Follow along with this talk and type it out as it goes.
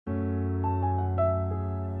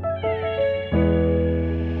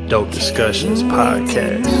Dope Discussions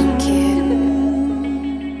Podcast.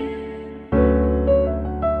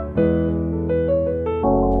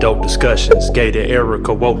 Dope Discussions, Gator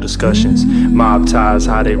Erica woke discussions. Mob ties,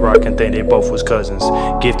 how they rock and think they both was cousins.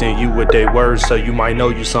 Gifting you with their words so you might know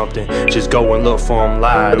you something. Just go and look for them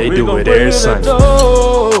live, they do it every Sunday.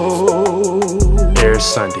 Every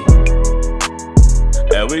Sunday.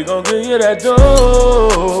 And we gon' bring you that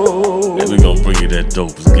dope. And we gon' bring you that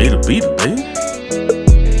dope. It's Gator Beater, baby.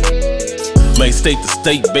 Main state to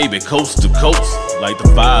state, baby, coast to coast. Like the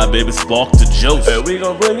fire, baby, spark to Joseph. And we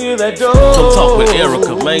gon' bring you that dope. Come talk with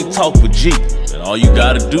Erica, man, talk with G. And all you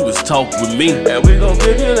gotta do is talk with me. And we gon'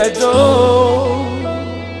 give you that dope.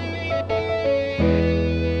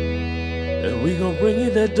 And we gon' bring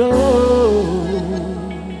you that dope.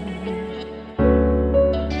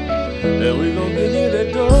 And we gon' give you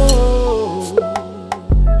that dope.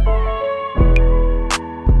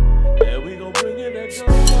 And we gon' bring you that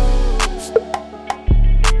dope.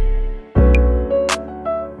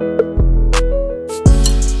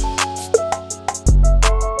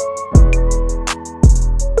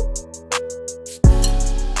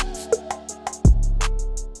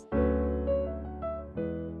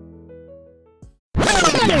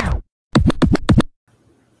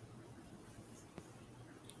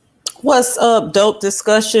 What's up, Dope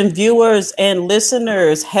Discussion viewers and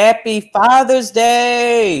listeners? Happy Father's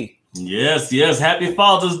Day! Yes. Happy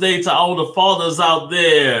Father's Day to all the fathers out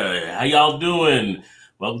there. How y'all doing?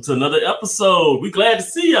 Welcome to another episode. We glad to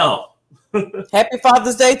see y'all. Happy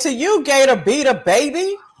Father's Day to you, Gator Beater,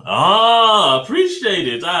 baby. Appreciate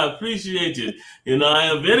it. I appreciate it. You know, I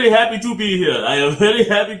am very happy to be here. I am very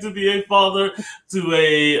happy to be a father to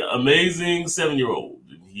a amazing 7-year-old.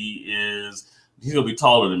 He's gonna be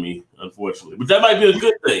taller than me, unfortunately, but that might be a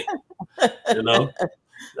good thing. You know,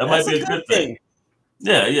 that might be a good thing.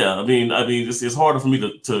 Yeah. I mean, it's harder for me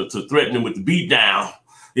to threaten him with the beat down.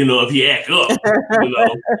 You know, if he act up, you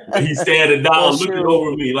know, he's standing down looking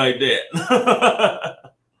over me like that.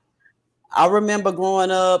 I remember growing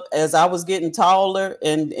up as I was getting taller,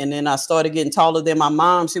 and then I started getting taller than my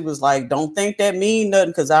mom. She was like, "Don't think that mean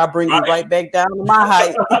nothing, because I'll bring you right back down to my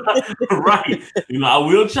height." Right. You know, I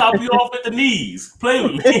will chop you off at the knees. Play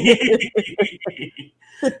with me.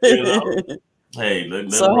 You know? Hey,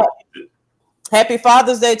 happy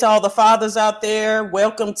Father's Day to all the fathers out there.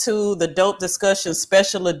 Welcome to the Dope Discussion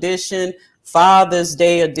Special Edition, Father's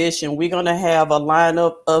Day Edition. We're going to have a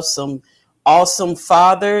lineup of some awesome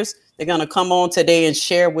fathers. They're going to come on today and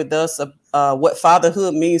share with us what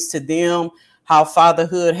fatherhood means to them, how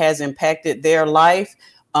fatherhood has impacted their life.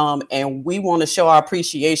 And we want to show our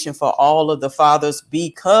appreciation for all of the fathers,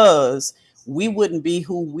 because we wouldn't be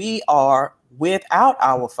who we are without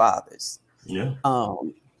our fathers. Yeah.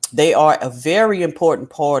 They are a very important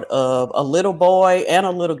part of a little boy and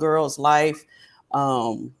a little girl's life.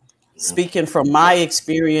 Speaking from my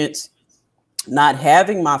experience, not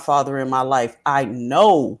having my father in my life, I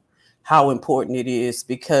know how important it is,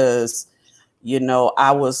 because, you know,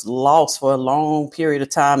 I was lost for a long period of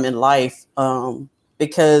time in life.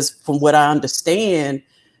 Because from what I understand,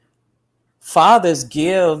 fathers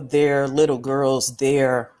give their little girls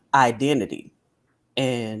their identity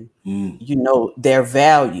and, you know, their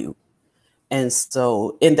value. And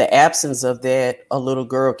so in the absence of that, a little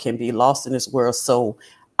girl can be lost in this world. So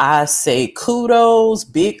I say kudos,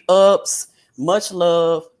 big ups, much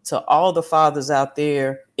love to all the fathers out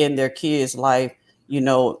there in their kids' life, you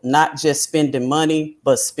know, not just spending money,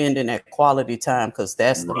 but spending that quality time, because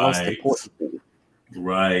that's the most important thing.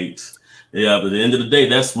 Right. Yeah, but at the end of the day,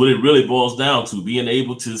 that's what it really boils down to, being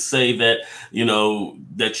able to say that, you know,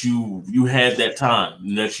 that you had that time,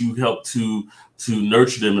 and that you helped to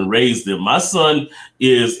nurture them and raise them. My son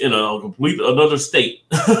is in a complete another state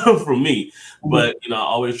from me, but, you know, I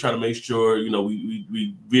always try to make sure, you know,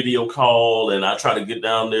 we video call, and I try to get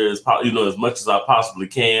down there as much as I possibly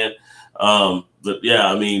can. But yeah,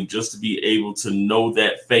 I mean, just to be able to know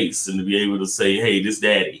that face and to be able to say, "Hey, this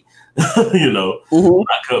daddy," you know, when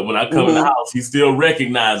I come in the house, he still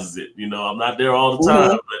recognizes it. You know, I'm not there all the time,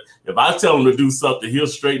 but if I tell him to do something, he'll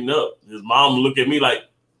straighten up. His mom will look at me like,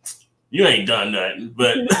 "You ain't done nothing,"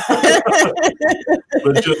 but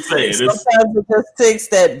but just say it. Sometimes it just takes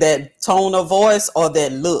that tone of voice or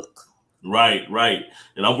that look. Right.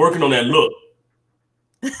 And I'm working on that look.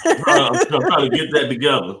 I'm trying to get that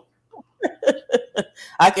together.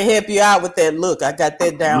 I can help you out with that look. I got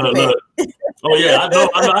that down. Look. Oh yeah, I know.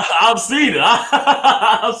 I've seen it.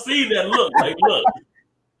 I've seen that look. Like,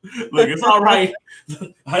 look, it's all right.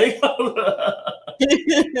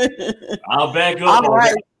 I'll back up. All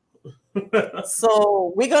right.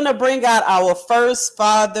 So we're gonna bring out our first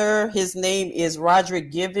father. His name is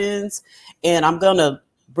Roderick Givens, and I'm gonna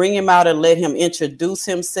bring him out and let him introduce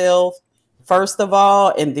himself first of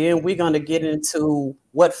all, and then we're gonna get into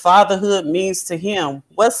what fatherhood means to him.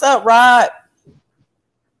 What's up, Rod?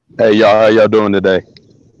 Hey y'all, how y'all doing today?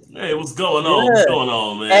 Hey, what's going on? What's going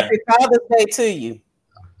on, man? Happy Father's Day to you.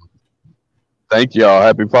 Thank y'all.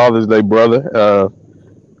 Happy Father's Day, brother.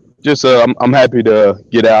 I'm happy to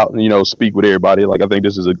get out and speak with everybody. Like I think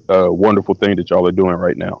this is a wonderful thing that y'all are doing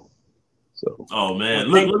right now. So, oh man,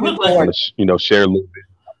 look like share a little bit.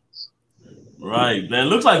 Right, man.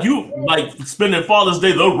 Looks like you like spending Father's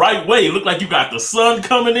Day the right way. Look like you got the sun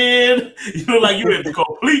coming in. You look like you're in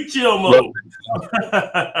complete chill mode.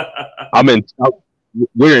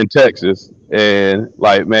 We're in Texas, and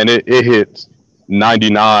like, man, it hits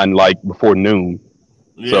 99 like before noon.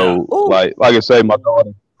 Yeah. So like I say, my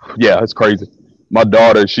daughter, it's crazy. My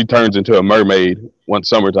daughter, she turns into a mermaid once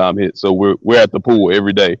summertime hits. So we're at the pool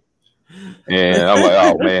every day, and I'm like,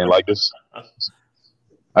 oh man, like this.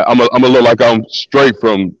 I'm gonna look like I'm straight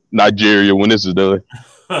from Nigeria when this is done.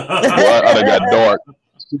 I done got dark.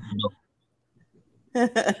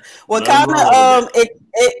 Well, kind of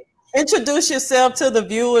introduce yourself to the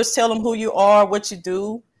viewers. Tell them who you are, what you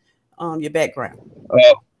do, your background.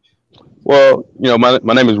 Well,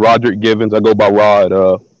 my name is Roderick Givens. I go by Rod.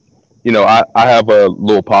 I have a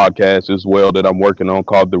little podcast as well that I'm working on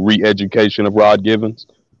called The Re-Education of Rod Givens.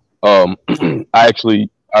 I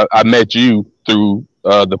met you through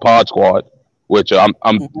the Pod Squad, which I'm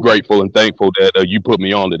grateful and thankful that you put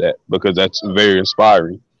me onto that because that's very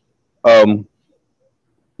inspiring. I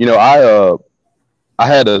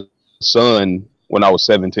had a son when I was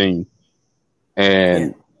 17,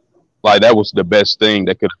 and like that was the best thing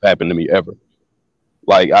that could have happened to me ever.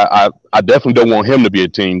 Like I definitely don't want him to be a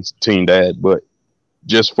teen dad, but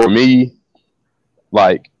just for me,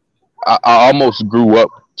 like I almost grew up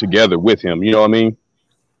together with him. You know what I mean?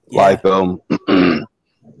 Yeah.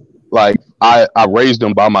 Like I raised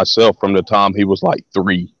him by myself from the time he was like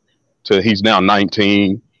 3 to he's now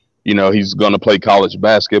 19. He's going to play college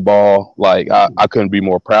basketball. Like I couldn't be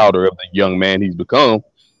more prouder of the young man he's become.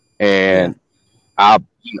 And I'm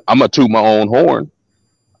going to toot my own horn.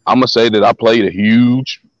 I'm going to say that I played a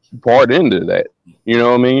huge part into that. You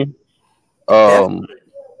know what I mean?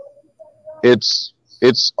 It's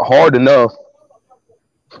hard enough.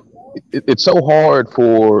 It's so hard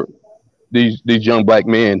for these young black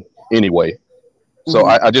men anyway. So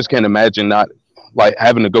I just can't imagine not like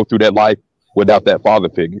having to go through that life without that father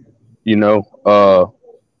figure.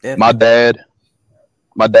 My dad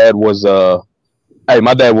was a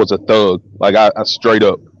thug. Like I straight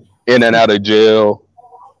up in and out of jail,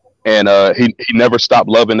 and he never stopped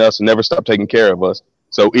loving us and never stopped taking care of us.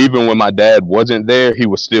 So even when my dad wasn't there, he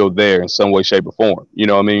was still there in some way, shape, or form. You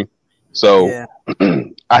know what I mean? So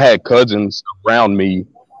I had cousins around me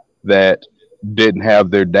that didn't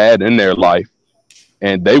have their dad in their life,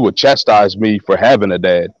 and they would chastise me for having a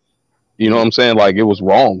dad. You know what I'm saying? Like it was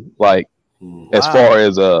wrong. Like as far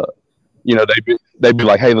as they'd be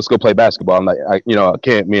like, "Hey, let's go play basketball." I'm like, I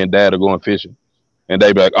can't. Me and Dad are going fishing, and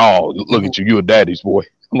they'd be like, "Oh, look at you, you a daddy's boy."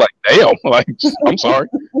 I'm like, "Damn!" Like, I'm sorry.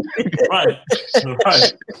 Right.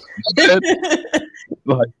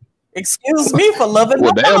 Like, excuse me for loving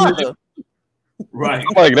my father. Right.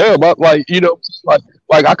 I'm like, damn,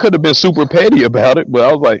 like I could have been super petty about it, but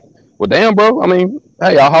I was like, well, damn, bro. I mean,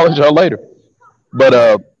 hey, I'll holler at y'all later.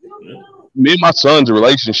 But me and my son's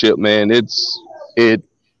relationship, man, it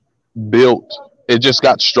just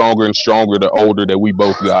got stronger and stronger the older that we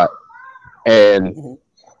both got. And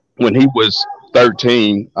when he was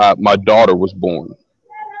 13, my daughter was born.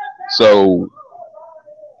 So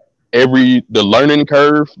the learning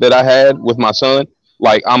curve that I had with my son,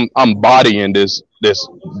 like I'm bodying this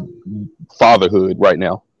fatherhood right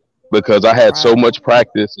now because I had so much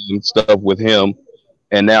practice and stuff with him,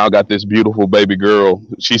 and now I got this beautiful baby girl.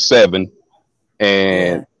 She's 7,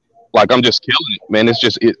 and like I'm just killing it, man. It's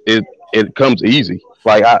just it comes easy.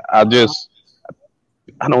 Like I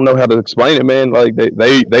don't know how to explain it, man. Like they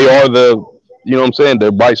are the, you know what I'm saying,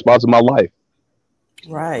 the bright spots of my life.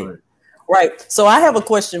 Right. So I have a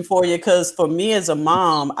question for you, because for me as a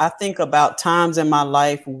mom, I think about times in my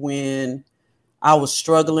life when I was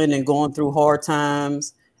struggling and going through hard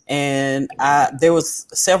times. And there was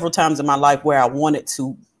several times in my life where I wanted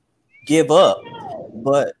to give up.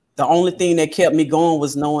 But the only thing that kept me going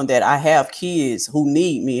was knowing that I have kids who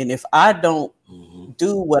need me. And if I don't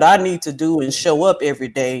do what I need to do and show up every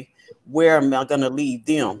day, where am I going to leave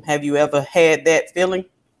them? Have you ever had that feeling?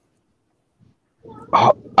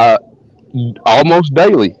 Almost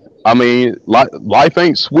daily. I mean, life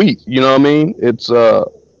ain't sweet. You know what I mean? It's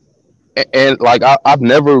and like I've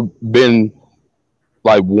never been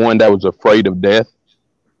like one that was afraid of death.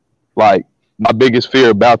 Like my biggest fear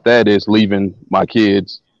about that is leaving my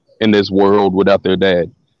kids in this world without their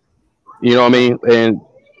dad. You know what I mean? And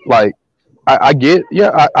like I get,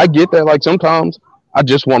 yeah, I get that. Like sometimes I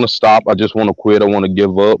just want to stop. I just want to quit. I want to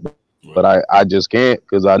give up, but I just can't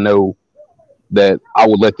because I know that I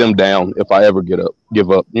would let them down if I ever give up.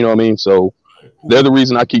 You know what I mean? So they're the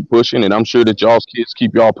reason I keep pushing, and I'm sure that y'all's kids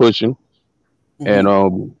keep y'all pushing. And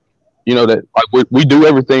you know that like we do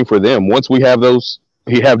everything for them. Once we have these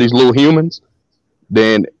little humans,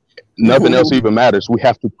 then nothing else even matters. We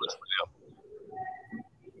have to push for them.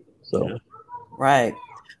 So right.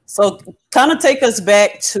 So kind of take us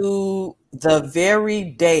back to the very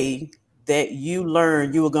day that you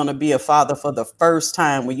learned you were going to be a father for the first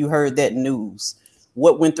time when you heard that news.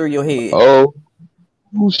 What went through your head? Oh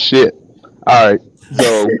shit. All right.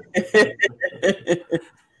 So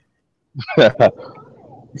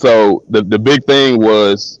so the big thing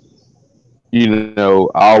was, you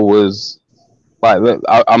know, I was like,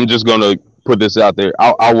 I'm just gonna put this out there.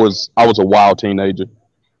 I was a wild teenager.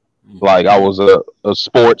 Like I was a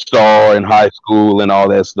sports star in high school and all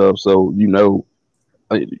that stuff. So you know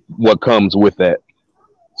what comes with that.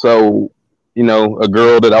 So you know, a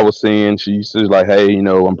girl that I was seeing, she says like, "Hey, you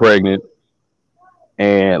know, I'm pregnant."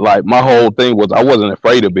 And like my whole thing was, I wasn't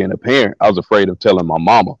afraid of being a parent. I was afraid of telling my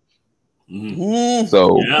mama.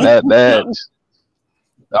 So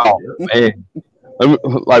oh man,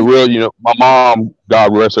 like real, you know, my mom,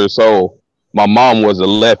 God rest her soul, my mom was a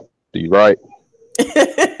lefty, right?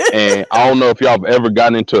 And I don't know if y'all have ever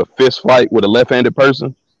gotten into a fist fight with a left-handed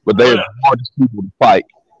person, but they're the hardest people to fight.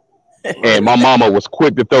 And my mama was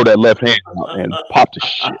quick to throw that left hand out and pop the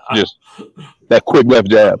shit, just that quick left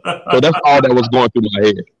jab. So that's all that was going through my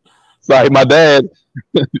head. It's like my dad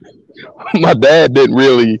didn't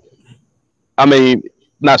really, I mean,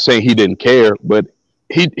 not saying he didn't care, but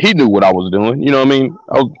he knew what I was doing. You know what I mean?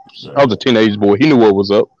 I was a teenage boy. He knew what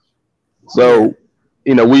was up. So,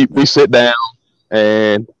 you know, we sit down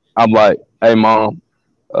and I'm like, "Hey, Mom,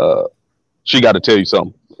 she got to tell you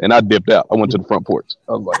something." And I dipped out. I went to the front porch.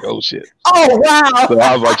 I was like, "Oh shit!" Oh wow! So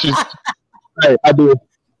I was like,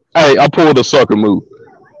 "Hey, I pulled a sucker move."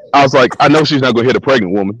 I was like, "I know she's not gonna hit a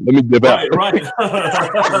pregnant woman. Let me dip out." Right.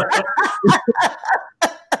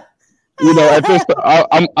 You know,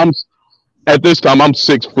 at this time I'm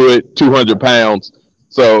 6 foot, 200 pounds.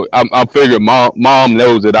 So I'm figuring mom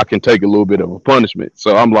knows that I can take a little bit of a punishment.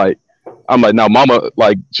 So I'm like, now mama,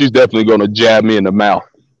 like she's definitely gonna jab me in the mouth.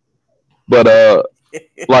 But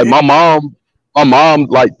like my mom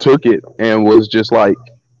like took it and was just like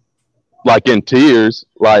in tears,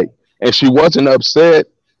 like, and she wasn't upset.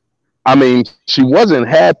 I mean, she wasn't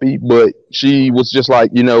happy, but she was just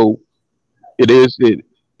like, you know,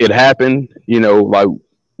 it happened, you know, like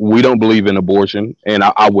we don't believe in abortion, and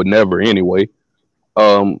I would never anyway.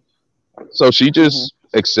 So she just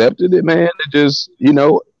accepted it, man, and just, you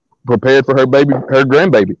know, prepared for her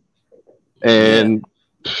grandbaby. And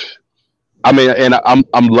I mean, and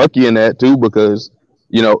I'm lucky in that too, because,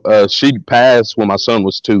 you know, she passed when my son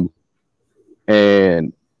was 2.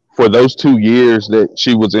 And for those 2 years that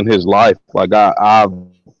she was in his life, like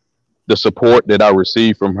the support that I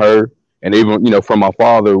received from her and even, you know, from my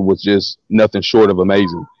father was just nothing short of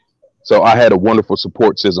amazing. So I had a wonderful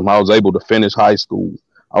support system. I was able to finish high school.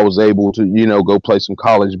 I was able to, you know, go play some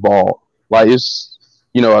college ball. Like it's,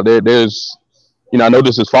 you know, there's, you know, I know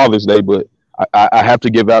this is Father's Day, but I have to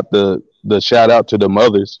give out the shout out to the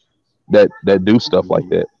mothers that do stuff like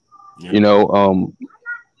that. You know,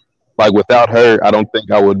 like without her, I don't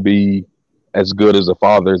think I would be as good as a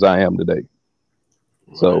father as I am today.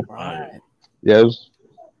 So yeah, it was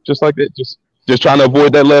just like that. Just trying to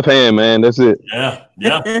avoid that left hand, man. That's it. Yeah.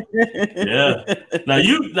 Now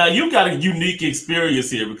you got a unique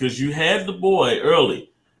experience here because you had the boy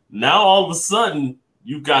early. Now all of a sudden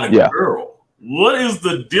you got a girl. What is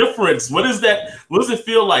the difference? What is that? What does it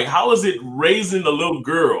feel like? How is it raising a little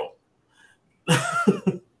girl?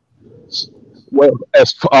 Well,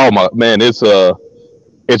 it's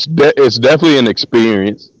definitely an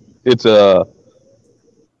experience. It's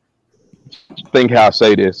think how I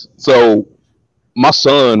say this. So my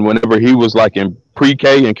son, whenever he was like in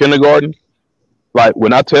pre-K and kindergarten, like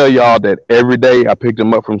when I tell y'all that every day I picked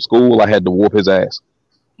him up from school, I had to whoop his ass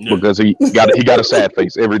because he got a sad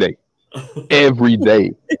face every day. Every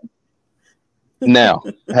day. Now,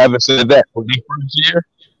 having said that, for the first year,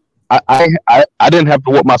 I didn't have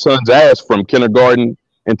to whoop my son's ass from kindergarten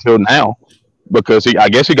until now because I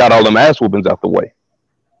guess he got all them ass whoopings out the way.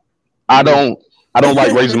 I don't I don't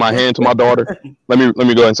like raising my hand to my daughter. Let me go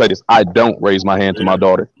ahead and say this. I don't raise my hand to my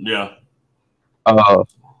daughter. Yeah.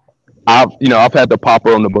 I've had to pop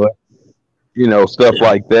her on the butt, stuff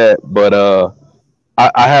like that. But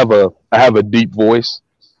I have a deep voice,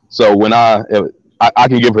 so when I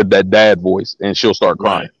can give her that dad voice, and she'll start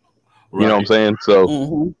crying. Right. You know what I'm saying?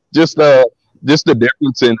 So just the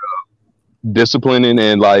difference in disciplining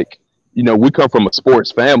and we come from a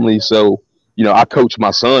sports family, so I coached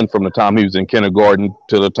my son from the time he was in kindergarten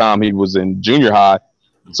to the time he was in junior high.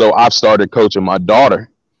 So I've started coaching my daughter.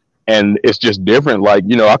 And it's just different.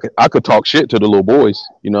 I could talk shit to the little boys.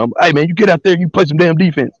 Hey man, you get out there, you play some damn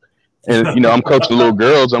defense. And I'm coaching the little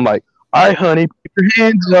girls. I'm like, all right, honey, put your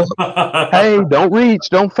hands up. Hey, don't reach,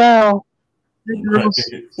 don't foul. Hey, girls.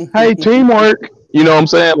 Hey, teamwork. You know what I'm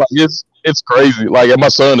saying? It's crazy. And my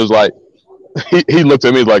son is like, he looks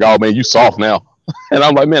at me like, oh man, you soft now. And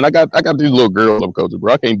I'm like, man, I got these little girls I'm coaching,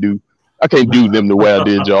 bro. I can't do them the way I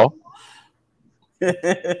did y'all.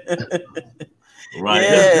 Right.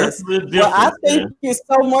 Yes. Well, I thank you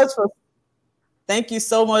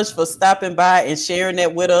so much for stopping by and sharing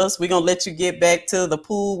that with us. We're gonna let you get back to the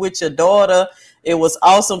pool with your daughter. It was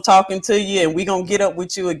awesome talking to you, and we're gonna get up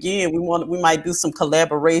with you again. We might do some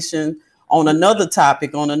collaboration on another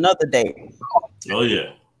topic on another day. Oh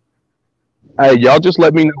yeah. Hey, y'all just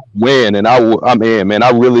let me know when, and I'm in, man. I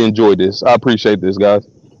really enjoyed this. I appreciate this, guys.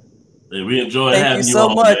 Hey, we enjoyed having you so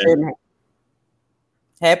on, much. Man. And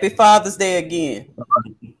happy Father's Day again.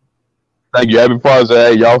 Thank you. Happy Father's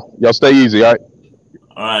Day. Hey, y'all stay easy, all right?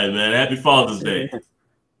 All right, man. Happy Father's Day.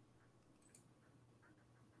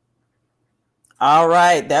 All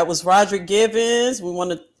right. That was Roderick Givens. We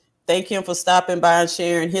want to thank him for stopping by and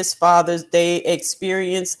sharing his Father's Day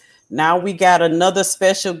experience. Now we got another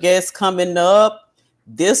special guest coming up.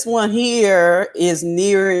 This one here is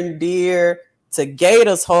near and dear to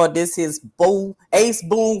Gator's heart. This is Ace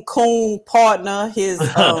Boone Coon partner, his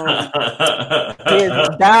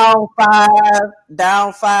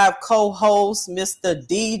Down Five co-host, Mr.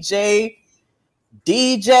 DJ.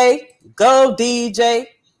 Go DJ.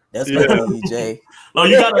 That's my DJ. No,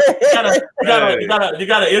 you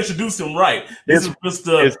gotta introduce him right. This is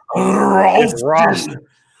Mr. Ralston.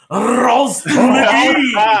 Ralston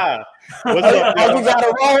McGee. What's up, y'all?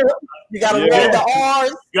 You gotta roll the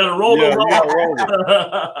R's. You gotta roll the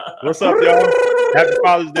R's. What's up, y'all? Happy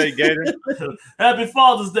Father's Day, Gator. Happy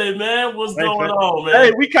Father's Day, man. What's going on, man?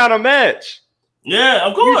 Hey, we kind of match. Yeah,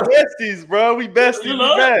 of course. We besties, bro. We besties. You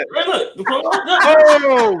know, hey, look.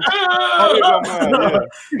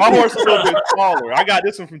 My horse is a little bit smaller. I got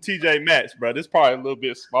this one from TJ Maxx, bro. This probably a little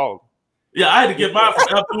bit smaller. Yeah, I had to get mine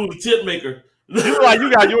from Abdul the Tent Maker. You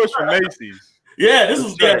got yours from Macy's. Yeah, this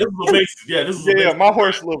was Macy's. Yeah, this was yeah. My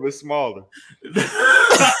horse is a little bit smaller.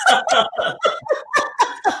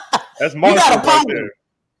 That's my right there.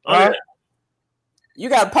 Yeah. You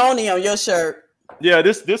got a pony on your shirt. Yeah,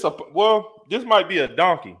 this might be a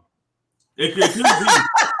donkey. It could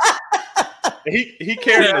be. He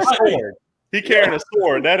carrying a sword. He carrying a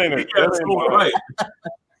sword. That ain't a sword, right?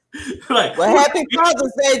 Well, happy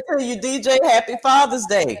Father's Day to you, DJ. Happy Father's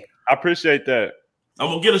Day. I appreciate that. I'm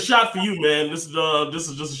gonna get a shot for you, man. This is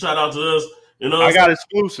just a shout out to us. You know, I got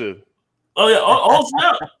exclusive. Oh yeah, oh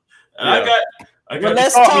snap! And yeah. I got.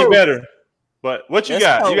 Let's talk me better. But what you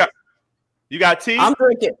got? You got tea? I'm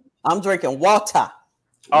drinking water.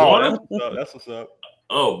 Oh, water? That's what's up.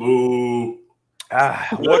 Oh, boo.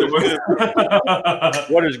 Water's good.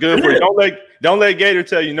 Water's good for you. Don't let Gator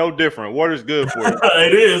tell you no different. Water's good for you.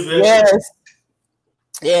 It is. Man. Yes.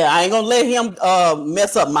 Yeah, I ain't gonna let him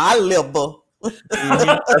mess up my liver.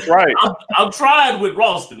 That's right. I'm trying with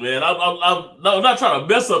Ralston, man. I'm not trying to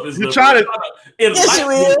mess up his liver.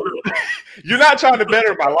 You're not trying to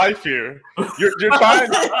better my life here. You're trying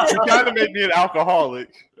to make me an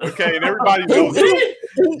alcoholic. Okay, and everybody knows it.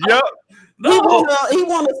 Yep. No. He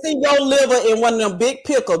want to see your liver in one of them big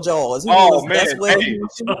pickle jars.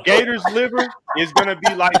 Gator's liver is gonna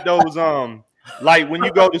be like those like when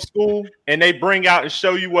you go to school and they bring out and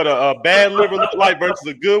show you what a bad liver looks like versus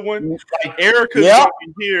a good one. Like Erica's gonna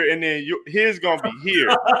be here, and then his gonna be here.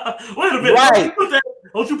 Wait a minute! Right.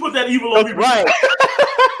 Don't you put that evil on me? Right.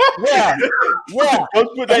 Yeah.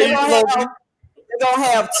 Don't put that evil on me. They're gonna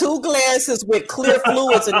have two glasses with clear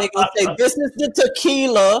fluids, and they're gonna say, "This is the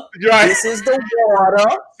tequila. Right. This is the water.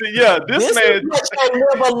 Yeah, this man. Is what your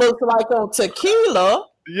liver looks like on tequila.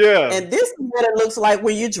 Yeah, and this is what it looks like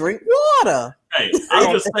when you drink water." Hey,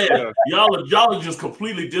 I'm just saying, y'all are just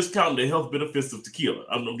completely discounting the health benefits of tequila.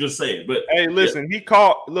 I'm just saying, but hey, listen, he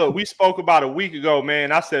called. Look, we spoke about a week ago,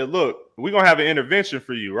 man. I said, look, we're gonna have an intervention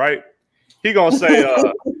for you, right? He gonna say,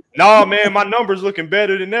 No, man, my numbers looking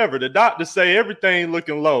better than ever. The doctor say everything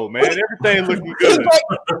looking low, man. Everything looking good.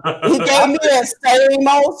 He gave me that same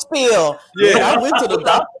old spiel. Yeah. I went to the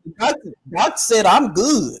doctor. The doctor said I'm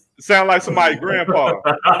good. Sound like somebody's grandpa.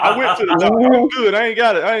 I went to the doctor. I'm good. I ain't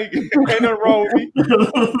got it. Ain't nothing wrong with me.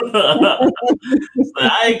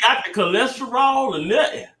 I ain't got the cholesterol or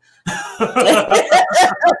nothing.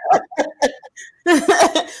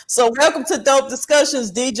 So welcome to Dope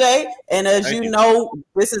Discussions, DJ. And as Thank you you. know,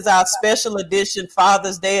 this is our special edition,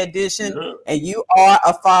 Father's Day edition. Yeah. And you are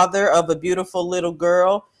a father of a beautiful little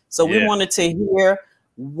girl. So we Yeah. wanted to hear,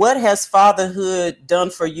 what has fatherhood done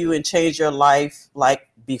for you and changed your life, like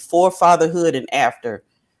before fatherhood and after?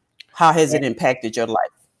 How has it impacted your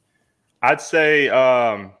life? I'd say,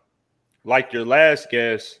 like your last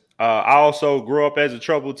guest, I also grew up as a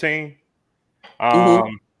troubled teen.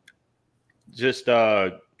 Just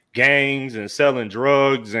gangs and selling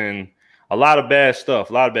drugs and a lot of bad stuff.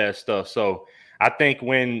 So I think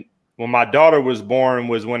when my daughter was born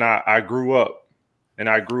was when I grew up and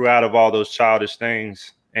I grew out of all those childish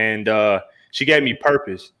things. And she gave me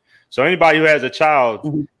purpose. So anybody who has a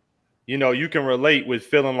child, you know, you can relate with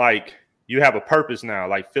feeling like you have a purpose now,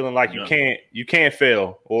 like feeling like you can't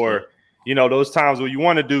fail, or, you know, those times where you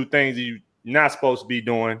want to do things you're not supposed to be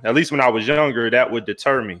doing. At least when I was younger, that would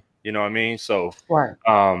deter me. You know what I mean? So, Right.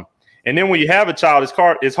 And then when you have a child,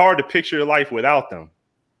 it's hard to picture your life without them.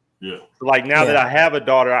 Yeah. Like now that I have a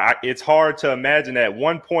daughter, it's hard to imagine at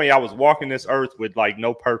one point I was walking this earth with like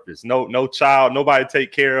no purpose, no child, nobody to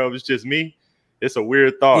take care of. It's just me. It's a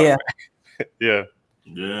weird thought. Yeah. Yeah.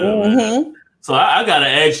 Man. So I gotta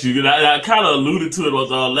ask you, I kind of alluded to it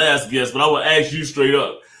with our last guest, but I will ask you straight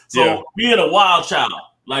up. So being a wild child,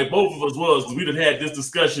 like both of us was, because we done had this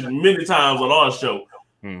discussion many times on our show.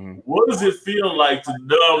 What does it feel like to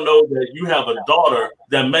know that you have a daughter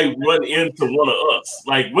that may run into one of us?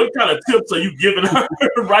 Like, what kind of tips are you giving her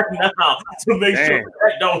right now to make sure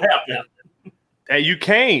that don't happen? And you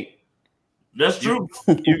can't. That's true.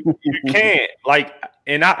 You can't. Like,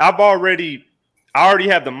 and I already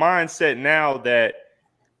have the mindset now that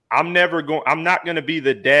I'm not going to be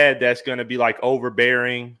the dad that's going to be like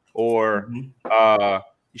overbearing or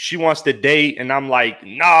she wants to date and I'm like,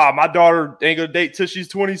 nah, my daughter ain't gonna date till she's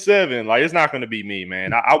 27. Like, it's not gonna be me,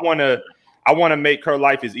 man. I wanna make her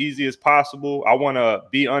life as easy as possible. I wanna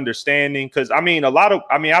be understanding, because I've dated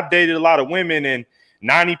a lot of women and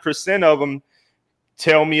 90% of them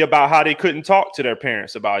tell me about how they couldn't talk to their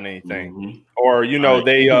parents about anything. Or, you know,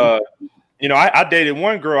 I dated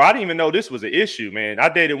one girl, I didn't even know this was an issue, man. I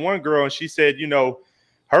dated one girl and she said, you know,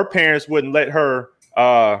 her parents wouldn't let her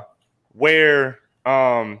wear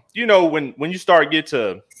you know, when you start get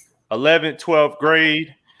to 11th, 12th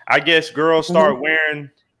grade, I guess girls start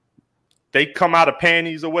wearing, they come out of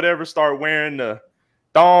panties or whatever, start wearing the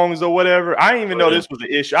thongs or whatever. I didn't even know this was an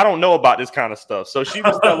issue. I don't know about this kind of stuff. So she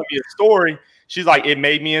was telling me a story. She's like, it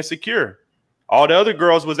made me insecure. All the other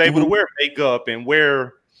girls was able to wear makeup and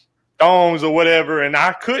wear thongs or whatever, and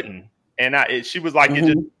I couldn't. And she was like, it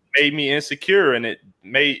just made me insecure, and it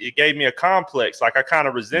gave me a complex. Like, I kind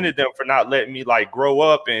of resented them for not letting me like grow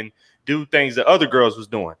up and do things that other girls was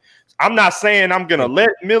doing. I'm not saying I'm gonna let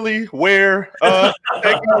Millie wear that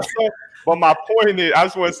kind of stuff, but my point is, I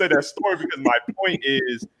just want to say that story because my point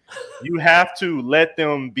is, you have to let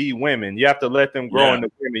them be women. You have to let them grow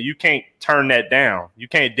into women. You can't turn that down. You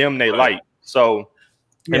can't dim their light. So,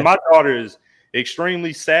 and my daughter is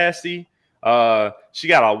extremely sassy. She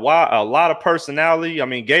got a lot of personality. I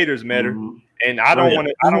mean, Gators met her. And I don't want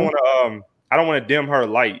to dim her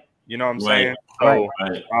light. You know what I'm saying? So,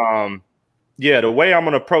 the way I'm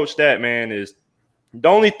gonna approach that, man, is the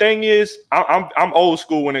only thing is I'm old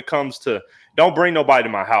school when it comes to don't bring nobody to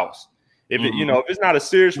my house. If it, if it's not a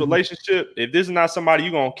serious relationship, if this is not somebody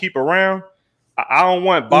you're gonna keep around, I don't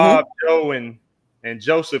want Bob, Joe, and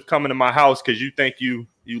Joseph coming to my house because you think you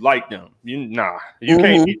like them. You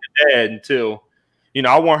can't be the dad until.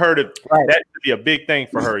 I want her to that to be a big thing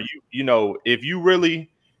for her. You know, if you really,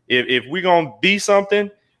 if we're gonna be something,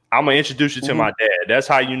 I'm gonna introduce you to my dad. That's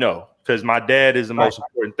how you know, because my dad is the most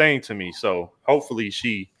important thing to me. So hopefully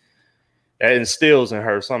that instills in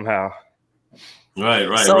her somehow.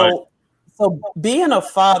 So being a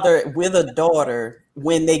father with a daughter,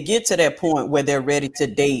 when they get to that point where they're ready to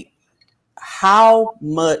date, how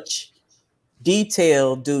much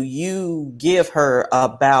detail do you give her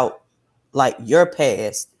about like your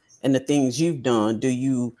past and the things you've done? Do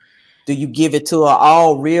you give it to her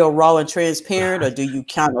all real, raw, and transparent, or do you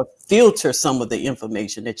kind of filter some of the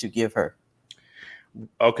information that you give her?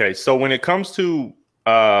 Okay, so when it comes to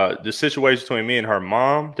the situation between me and her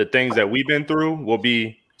mom, the things that we've been through will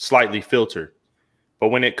be slightly filtered but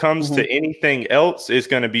when it comes to anything else, it's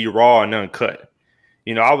going to be raw and uncut.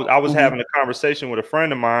 You know, I was having a conversation with a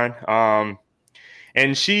friend of mine,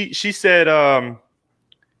 and she said,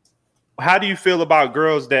 how do you feel about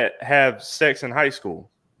girls that have sex in high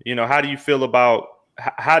school? You know, how do you feel about,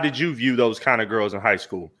 how did you view those kind of girls in high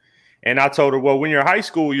school? And I told her, well, when you're in high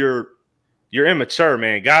school, you're immature,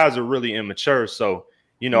 man. Guys are really immature. So,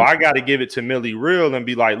 you know, I got to give it to Millie real and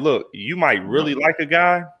be like, look, you might really like a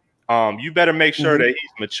guy. You better make sure that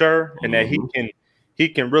he's mature and that he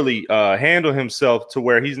can really handle himself to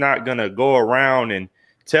where he's not going to go around and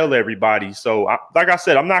tell everybody. So like I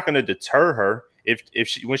said, I'm not going to deter her.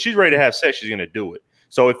 When she's ready to have sex, she's going to do it.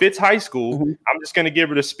 So if it's high school, I'm just going to give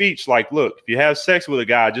her the speech like, look, if you have sex with a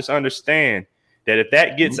guy, just understand that if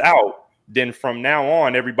that gets out, then from now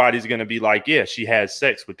on, everybody's going to be like, yeah, she has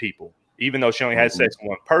sex with people, even though she only had sex with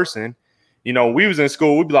one person. You know, we was in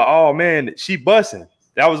school, we'd be like, oh man, she bussing.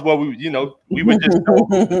 That was what we, you know, we would just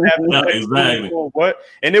exactly what,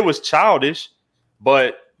 and it was childish,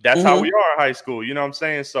 but that's how we are in high school. You know what I'm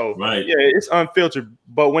saying? So yeah, it's unfiltered.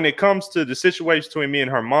 But when it comes to the situation between me and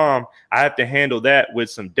her mom, I have to handle that with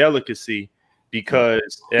some delicacy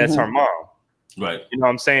because that's her mom. Right. You know what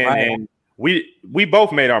I'm saying? Right. And we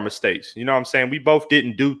both made our mistakes. You know what I'm saying? We both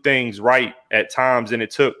didn't do things right at times. And it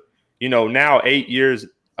took, you know, now 8 years,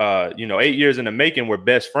 8 years in the making, we're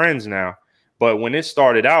best friends now. But when it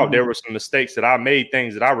started out, there were some mistakes that I made,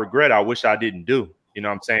 things that I regret. I wish I didn't do. You know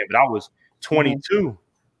what I'm saying? But I was 22.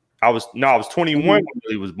 I was 21 when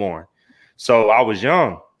Billy was born. So I was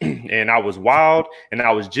young and I was wild and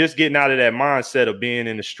I was just getting out of that mindset of being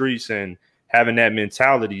in the streets and having that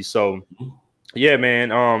mentality. So yeah, man,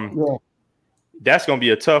 that's going to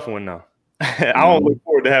be a tough one though. I don't look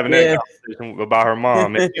forward to having that conversation about her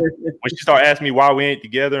mom. When she started asking me why we ain't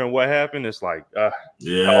together and what happened, it's like,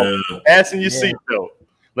 asking your seatbelt.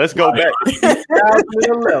 Let's go back.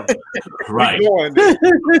 Right.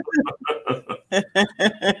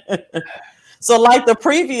 So like the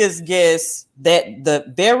previous guest, that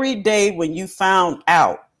the very day when you found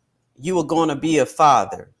out you were going to be a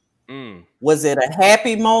father, was it a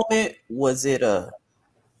happy moment? Was it a,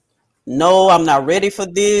 no, I'm not ready for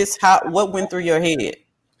this? What went through your head?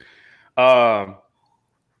 I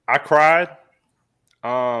cried.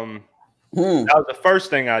 That was the first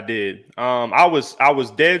thing I did. I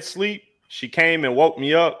was dead asleep. She came and woke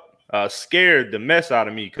me up, scared the mess out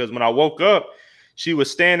of me because when I woke up, she was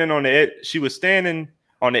standing on the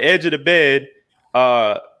edge of the bed,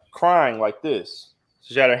 crying like this.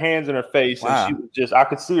 She had her hands in her face, and she was I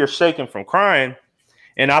could see her shaking from crying.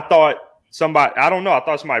 And I thought I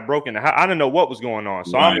thought somebody broke in the house. I didn't know what was going on.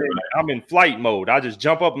 So I'm in flight mode. I just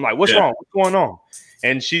jump up. I'm like, what's wrong? What's going on?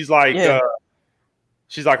 And she's like,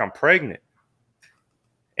 I'm pregnant.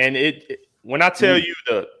 And when I tell you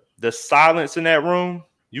the silence in that room,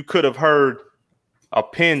 you could have heard a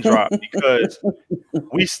pin drop because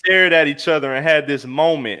we stared at each other and had this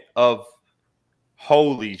moment of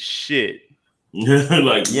holy shit.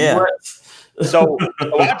 What? So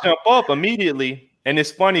I jump up immediately, and it's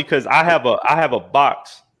funny because I have a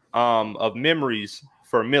box of memories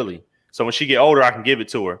for Millie. So when she get older, I can give it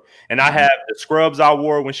to her. And I have the scrubs I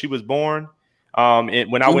wore when she was born. And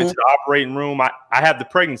when I went to the operating room, I have the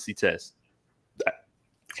pregnancy test.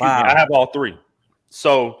 I have all three.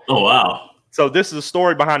 So, So this is a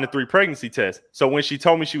story behind the 3 pregnancy tests. So when she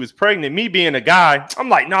told me she was pregnant, me being a guy, I'm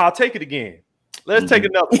like, nah, I'll take it again. Let's take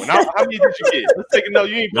another one. How many did you get? Let's take another.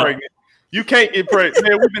 You ain't pregnant. You can't get pregnant.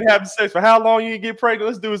 Man, we've been having sex for how long? You ain't get pregnant?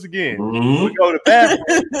 Let's do this again. We go to the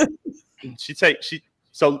bathroom.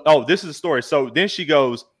 This is the story. So then she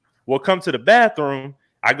goes, well, come to the bathroom.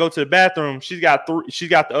 I go to the bathroom. She's got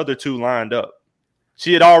the other 2 lined up.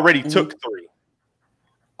 She had already took 3.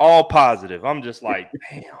 All positive. I'm just like,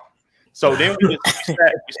 damn. So then we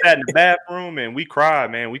sat in the bathroom and we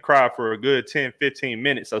cried, man. We cried for a good 10, 15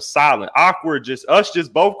 minutes of silent, awkward, just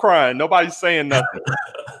both crying. Nobody's saying nothing.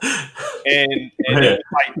 and then,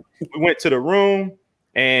 we went to the room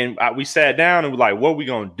and we sat down and we're like, what are we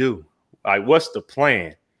going to do? Like, what's the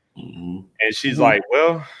plan? And she's like,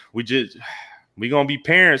 well, we're going to be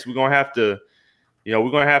parents. We're going to have to,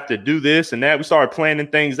 we're going to have to do this and that. We started planning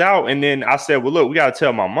things out. And then I said, well, look, we got to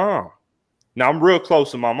tell my mom. Now, I'm real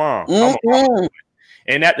close to my mom.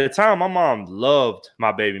 And at the time, my mom loved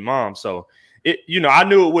my baby mom. So, I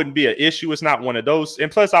knew it wouldn't be an issue. It's not one of those.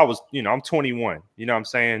 And plus, I was, I'm 21. You know what I'm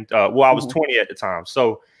saying? I was 20 at the time.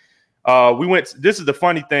 So, we went. This is the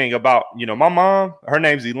funny thing about, my mom, her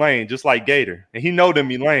name's Elaine, just like Gator. And he know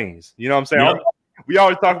them Elaines. You know what I'm saying? Yep. We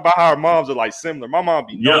always talk about how our moms are like similar. My mom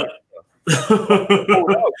be knowing.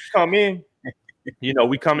 Come in.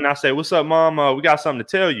 We come in. I say, what's up, mom? We got something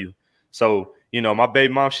to tell you. So, You know, my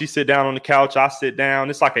baby mom, she sit down on the couch. I sit down.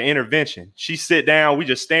 It's like an intervention. She sit down. We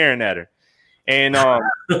just staring at her. And I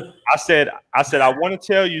said, I want to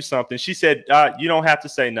tell you something. She said, you don't have to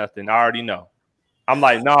say nothing. I already know. I'm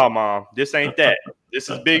like, nah, mom, this ain't that. This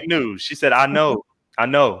is big news. She said, I know.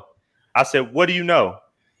 I said, what do you know?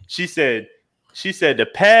 She said, the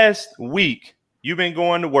past week you've been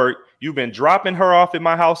going to work. You've been dropping her off at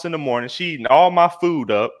my house in the morning. She eating all my food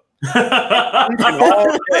up.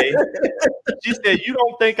 All day. She said, you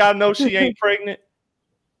don't think I know she ain't pregnant?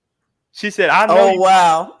 She said, I know. Oh,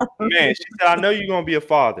 wow. Man, she said, I know you're going to be a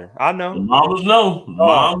father. I know. Mamas know.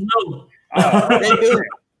 Moms know. They do.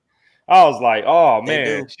 I was like, oh,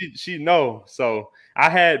 man, she know. So I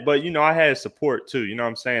had support too. You know what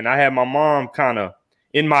I'm saying? I had my mom kind of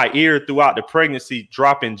in my ear throughout the pregnancy,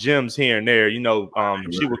 dropping gems here and there. You know,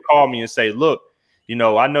 she would call me and say, look, you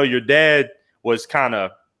know, I know your dad was kind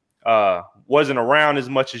of wasn't around as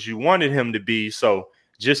much as you wanted him to be. So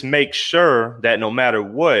just make sure that no matter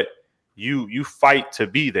what, you fight to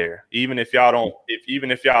be there, even if y'all don't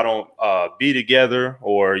be together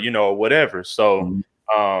or, you know, whatever. So,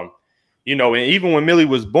 you know, and even when Millie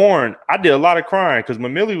was born, I did a lot of crying because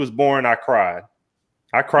when Millie was born, I cried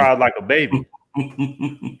like a baby.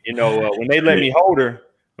 You know, when they let me hold her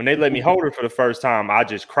for the first time, I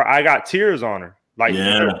just cried. I got tears on her, like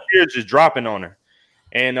tears just dropping on her.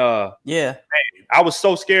 And man, I was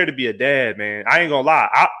so scared to be a dad, man. I ain't gonna lie.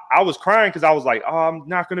 I was crying because I was like, oh, I'm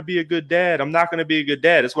not gonna be a good dad. I'm not gonna be a good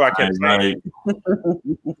dad. That's what I kept saying.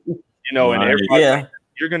 You know, and everybody like,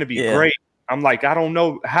 you're gonna be great. I'm like, I don't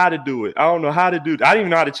know how to do it. I don't know how to do it. I didn't even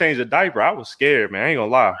know how to change a diaper. I was scared, man. I ain't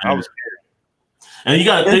gonna lie. I was scared. And you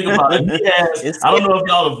got to think about it. I don't know if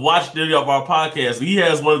y'all have watched any of our podcasts, but he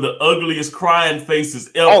has one of the ugliest crying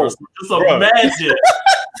faces ever. So just imagine.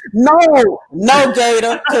 No,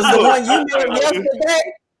 Gator, because the one you made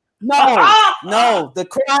yesterday. No, the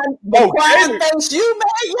crying face you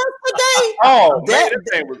made yesterday. Oh, that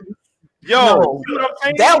thing was. Yo, you know what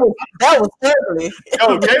I'm saying? That was ugly.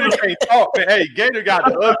 Yo, Gator can't talk, man. Hey, Gator got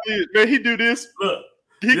the ugliest, man. He do this. Look,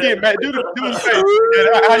 he get mad. Do his face.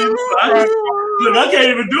 How you look, I can't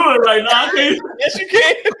even do it right now. I can't. Yes, you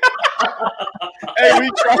can.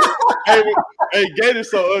 Hey,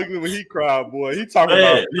 Gator's so ugly when he cried, boy. He talking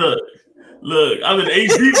about. Look. I'm in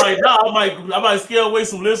HD right now. I might scare away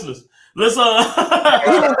some listeners. Let's Well,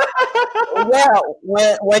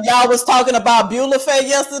 when y'all was talking about Beulah Faye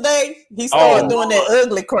yesterday, he started doing that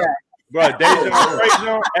ugly cry. Bro,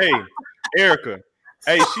 Deja, hey, Erica,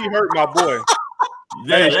 hey, she hurt my boy.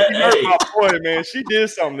 She hurt my boy, man. She did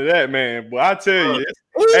something to that man. But I tell you,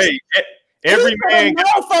 every man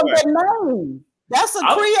gets from the name. That's a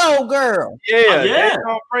Creole girl. Yeah.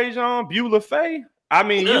 Deja, Beulah Faye. I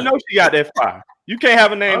mean, you know she got that fire. You can't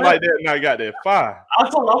have a name like that and not got that fire. I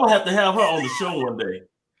told her I'm gonna have to have her on the show one day.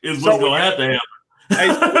 Is what's gonna have to happen. Hey,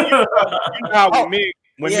 you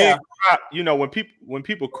know how when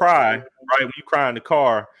people cry, right? When you cry in the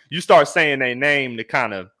car, you start saying their name to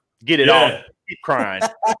kind of get it off. Keep crying.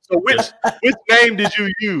 So which name did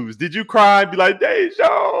you use? Did you cry and be like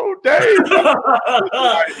Deja? Hey,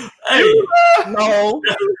 no,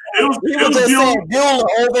 he was just saying Beulah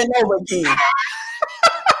over and over again.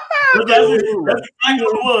 That's exactly what it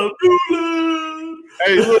was.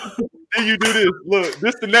 Hey, look, then you do this. Look,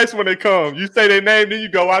 this the next one that comes. You say their name, then you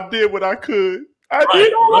go, I did what I could. I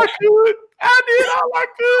did all I could.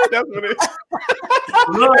 That's what it is.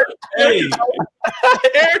 Look, hey.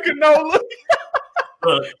 Erica, no,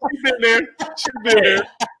 look. She's been there.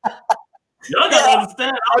 Y'all gotta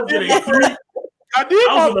understand, I was getting three. I did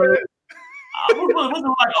all that. I was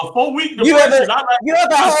like a 4-week depression.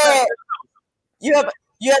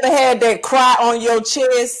 You ever had that cry on your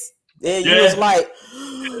chest? And you was like,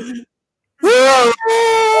 that's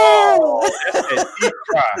that deep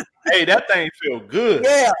cry. Hey, that thing feel good.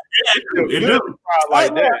 Yeah. It feel good to cry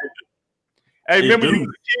like that. Hey, remember you was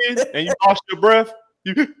a kid and you lost your breath?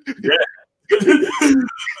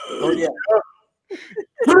 Oh, yeah.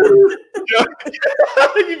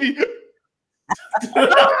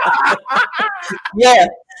 Yeah.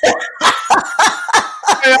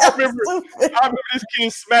 Hey, I remember this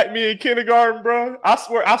kid smacked me in kindergarten, bro. I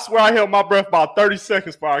swear I held my breath about 30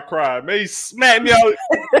 seconds before I cried. Man, he smacked me out.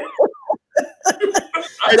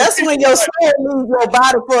 That's when your soul leaves your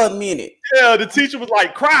body for a minute. Yeah, the teacher was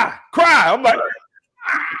like, cry. I'm like,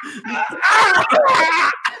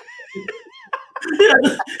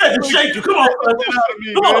 shake you. Come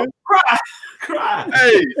on, cry.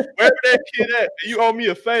 Hey, wherever that kid at, you owe me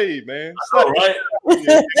a fade, man. All right.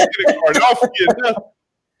 Don't forget nothing.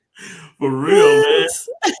 For real, man.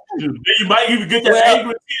 You might even get that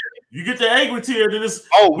angry tear. You get the angry tear, then it's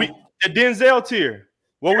The Denzel tier.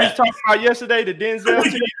 What we was talking about yesterday, the Denzel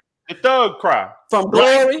tier, the thug cry. From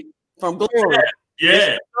Glory. From Glory.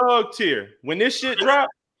 Yeah. Thug tier. When this shit drop,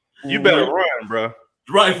 you better run, bro.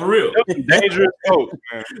 Right, for real. Dangerous folks,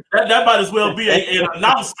 man. That might as well be an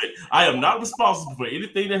announcement. I am not responsible for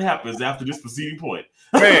anything that happens after this preceding point.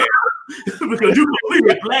 Man. Because you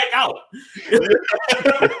completely black out.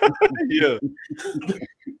 Yeah.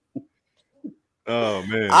 Oh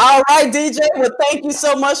man. All right, DJ. Well, thank you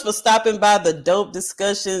so much for stopping by the Dope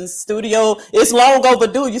Discussions studio. It's long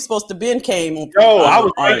overdue. You're supposed to be came on. Yo, I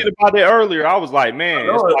was thinking about that earlier. I was like, man,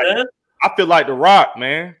 I feel like The Rock,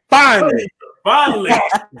 man. Finally.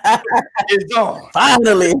 It's on.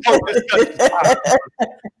 Finally.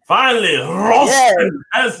 Finally, Ralston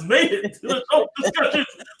has made it to the Dope Discussions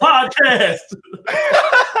podcast.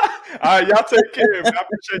 All right, y'all take care. Man. I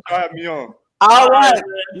appreciate y'all having me on. All right.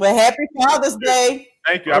 Well, happy Father's Day.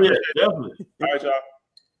 Thank you. Definitely. All right, y'all.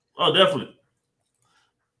 Oh, definitely.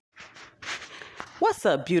 What's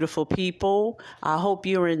up, beautiful people? I hope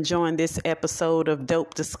you're enjoying this episode of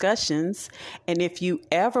Dope Discussions. And if you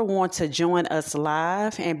ever want to join us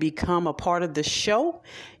live and become a part of the show,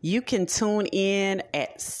 you can tune in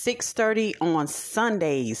at 6:30 on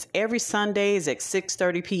Sundays. Every Sundays at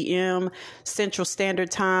 6:30 p.m. Central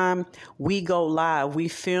Standard Time, we go live. We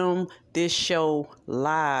film this show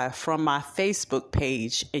live from my Facebook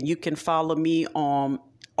page. And you can follow me on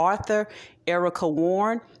Arthur Erica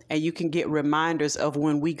Warren, and you can get reminders of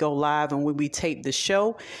when we go live and when we tape the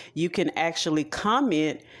show. You can actually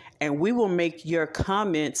comment, and we will make your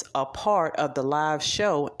comments a part of the live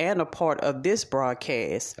show and a part of this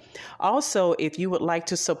broadcast. Also, if you would like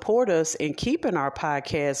to support us in keeping our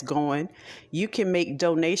podcast going, you can make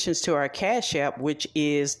donations to our Cash App, which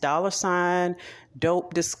is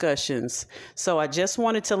 $Dope Discussions. So I just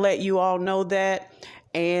wanted to let you all know that,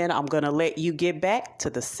 and I'm going to let you get back to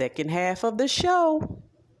the second half of the show.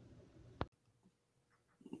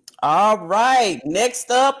 All right.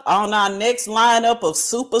 Next up on our next lineup of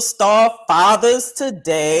superstar fathers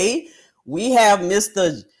today, we have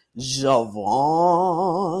Mr.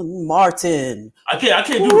 Javon Martin. I can't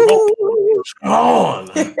do it. Javon.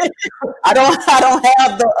 I don't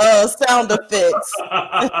have the sound effects.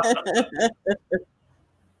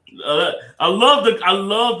 I love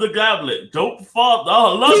the goblet. Dope father. Oh,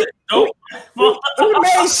 I love it. Dope. He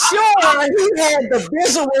made sure he had the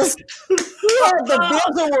visuals. He had the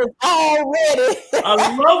visuals already.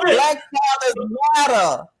 I love it. Black fathers matter.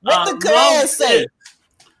 What the class say?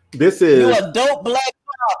 This is You're a dope black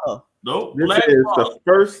father. Dope this black is father. the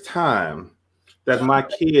first time that my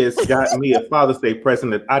kids got me a Father's Day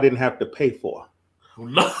present that I didn't have to pay for.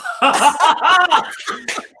 Don't it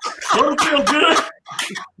feel good?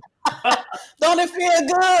 Don't it feel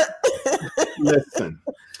good? Listen,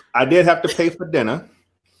 I did have to pay for dinner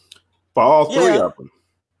for all three of them,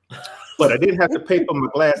 but I didn't have to pay for my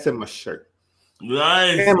glass and my shirt.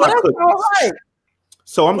 Nice. And my cookies. All right.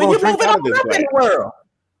 So I'm going to drink out of this in glass. the world.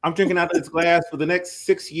 I'm drinking out of this glass for the next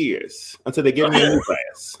 6 years until they give me a new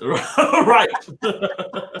glass. Right.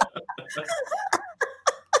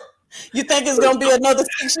 You think it's going to be another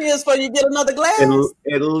 6 years before you get another glass?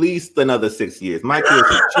 At least another 6 years. My kids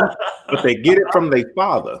are cheap, but they get it from their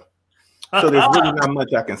father. So there's really not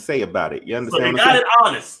much I can say about it. You understand? So they got it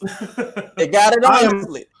honest. They got it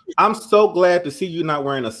honestly. I'm so glad to see you not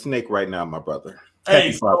wearing a snake right now, my brother.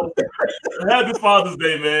 Hey, happy Father's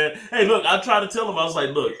Day, man. Hey, look, I tried to tell him, I was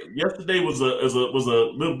like, look, yesterday was a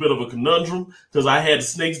little bit of a conundrum because I had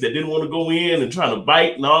snakes that didn't want to go in and trying to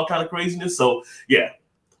bite and all kind of craziness. So yeah,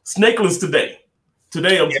 snakeless today.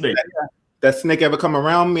 Today I'm snake. That snake ever come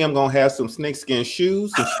around me, I'm gonna have some snakeskin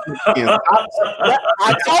shoes, some snakeskin socks.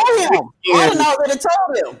 I told him. I done already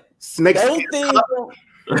told him. Snakeskin.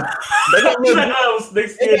 Those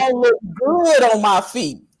things they don't look good on my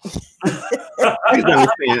feet. Please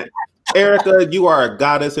understand. Erica, you are a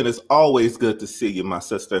goddess, and it's always good to see you, my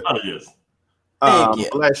sister. Oh yes. Thank you.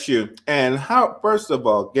 Bless you. And first of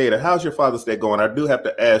all, Gator, how's your Father's Day going? I do have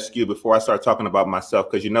to ask you before I start talking about myself,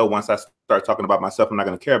 because you know once I start talking about myself, I'm not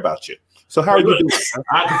going to care about you. So how are you doing?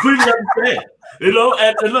 I completely understand. You know,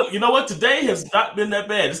 and look, you know what? Today has not been that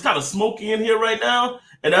bad. It's kind of smoky in here right now,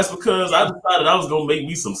 and that's because I decided I was going to make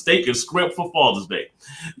me some steak and scrimp for Father's Day.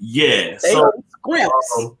 Yeah. So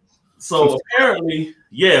apparently,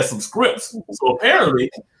 some scrimps. So apparently,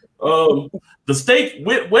 the steak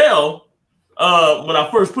went well when I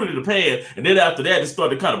first put it in the pan, and then after that, it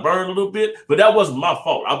started to kind of burn a little bit. But that wasn't my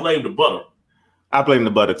fault. I blame the butter. I blame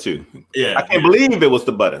the butter too. Yeah, I can't believe it was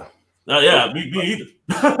the butter. Yeah, me either.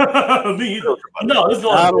 Me either. No, it's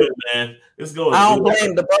going good, man. It's going. I don't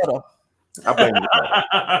blame the butter. I blame the butter.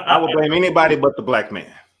 I would blame anybody but the black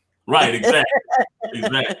man. Right,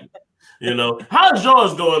 exactly. You know, how's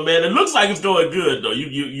yours going, man? It looks like it's going good though.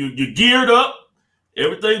 You geared up.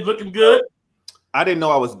 Everything's looking good. I didn't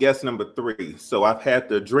know I was guest number 3, so I've had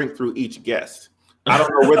to drink through each guest. I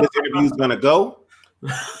don't know where this interview is going to go,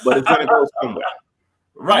 but it's going to go somewhere.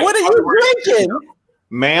 Right. What are you drinking?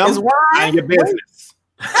 Ma'am, mind your business.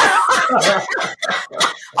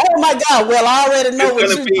 Oh my God! Well, I already know what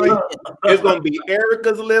you're drinking. It's going to be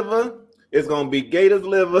Erica's liver. It's going to be Gator's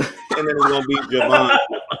liver, and then it's going to be Javon.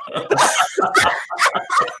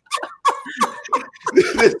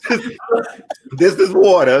 This is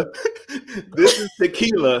water. This is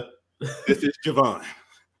tequila. This is Javon.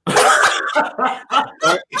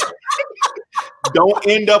 Don't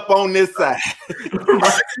end up on this side.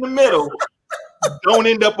 Right in the middle. Don't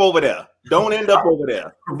end up over there. Don't end up over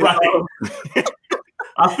there. Right.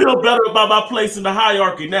 I feel better about my place in the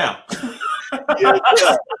hierarchy now. Yeah.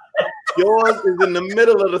 Yours is in the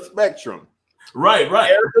middle of the spectrum. Right.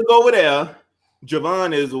 Erica's over there.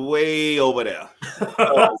 Javon is way over there.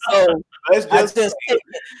 So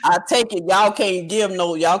I take it.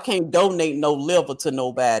 Y'all can't donate no liver to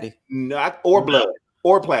nobody. Not or blood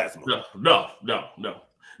or plasma. No.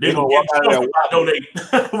 They're gonna walk out of there. Donate.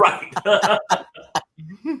 Right.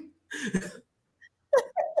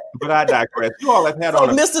 But I digress. You all have had on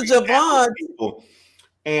Mr. Javon.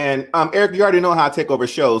 And Eric, you already know how I take over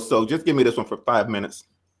shows, so just give me this one for 5 minutes.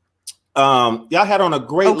 Y'all had on a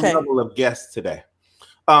great level of guests today.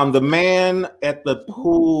 The man at the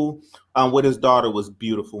pool with his daughter was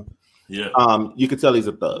beautiful. Yeah. You could tell he's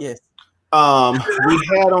a thug. Yes.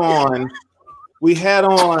 We had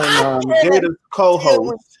on Gator's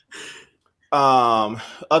co-host,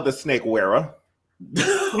 other snake wearer.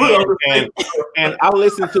 and I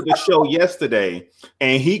listened to the show yesterday,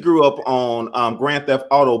 and he grew up on Grand Theft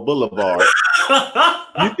Auto Boulevard.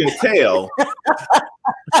 You can tell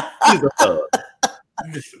he's a thug.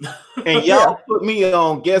 And y'all put me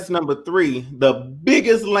on guest number 3, the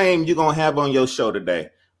biggest lame you're gonna have on your show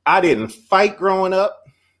today. I didn't fight growing up.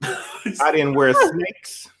 I didn't wear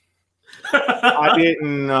snakes. I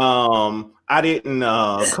didn't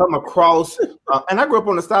come across, and I grew up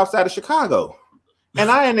on the south side of Chicago. And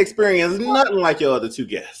I hadn't experienced nothing like your other 2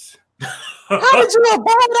 guests. How did you avoid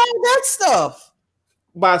all that stuff?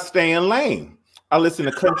 By staying lame. I listen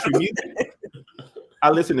to country music.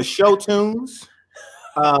 I listen to show tunes.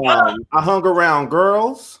 I hung around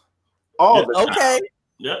girls all the time. Okay.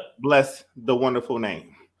 Yep. Bless the wonderful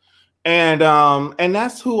name. And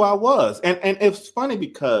that's who I was. And it's funny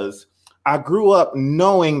because I grew up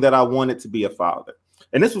knowing that I wanted to be a father.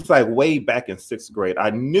 And this was like way back in 6th grade.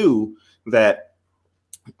 I knew that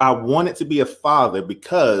I wanted to be a father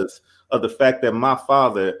because of the fact that my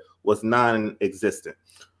father was non-existent,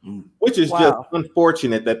 which is just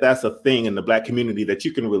unfortunate that that's a thing in the Black community, that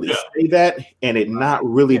you can really say that and it not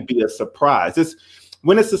really be a surprise. It's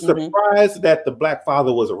when it's a surprise that the Black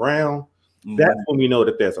father was around, that's when we know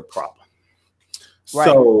that there's a problem. Right.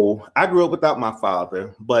 So I grew up without my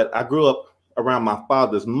father, but I grew up around my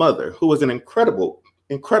father's mother, who was an incredible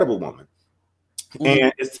woman.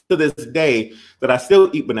 And it's to this day that I still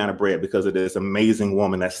eat banana bread because of this amazing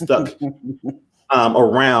woman that stuck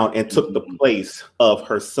around and took the place of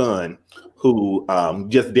her son, who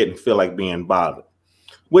just didn't feel like being bothered,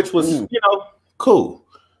 which was, cool.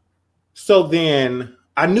 So then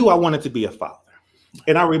I knew I wanted to be a father.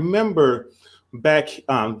 And I remember back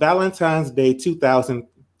Valentine's Day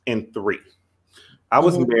 2003, I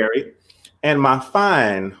was married, and my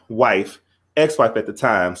fine wife, ex-wife at the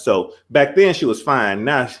time. So back then she was fine.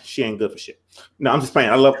 Now she ain't good for shit. No, I'm just playing.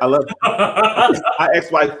 I love my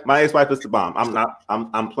ex-wife is the bomb.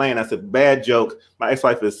 I'm playing. That's a bad joke. My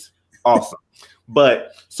ex-wife is awesome.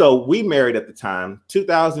 But so we married at the time,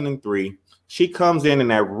 2003. She comes in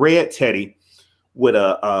that red teddy with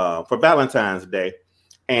for Valentine's Day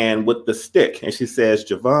and with the stick. And she says,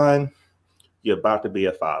 "Javon, you're about to be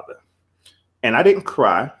a father." And I didn't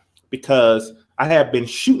cry because I had been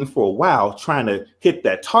shooting for a while trying to hit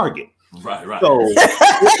that target. Right. So,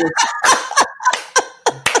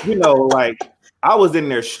 like I was in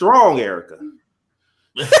there strong, Erica.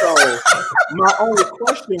 So my only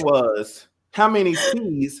question was, how many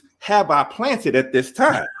seeds have I planted at this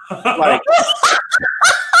time? Like,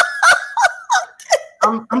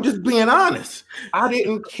 I'm just being honest. I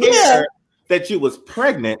didn't care that you was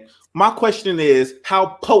pregnant. My question is,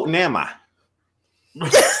 how potent am I?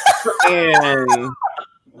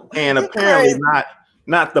 and apparently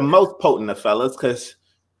not the most potent of fellas, because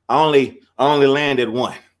I only landed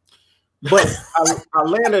one. But I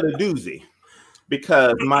landed a doozy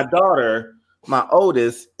because my daughter, my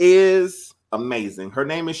oldest, is amazing. Her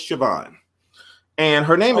name is Siobhan. And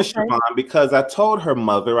her name is Siobhan because I told her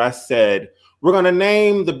mother, I said, we're going to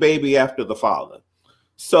name the baby after the father.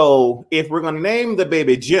 So if we're going to name the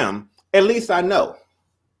baby Jim, at least I know.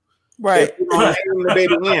 Right. If we're going to name the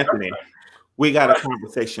baby Anthony, we got a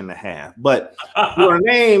conversation to have. But we're going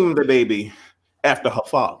to name the baby after her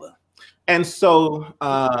father. And so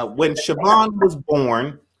when Siobhan was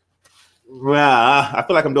born, I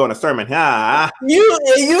feel like I'm doing a sermon. You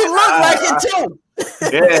look like it too.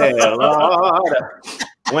 Yeah, Lord.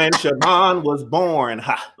 When Siobhan was born,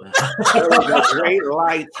 there was a great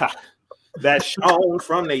light that shone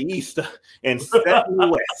from the east and set in the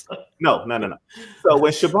west. No. So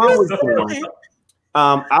when Siobhan was born,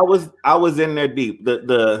 I was in there deep.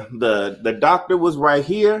 The doctor was right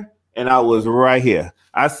here, and I was right here.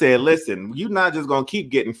 I said, "Listen, you're not just gonna keep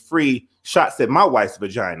getting free shots at my wife's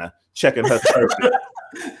vagina, checking her cervix."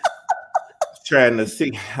 Trying to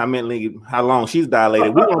see how long she's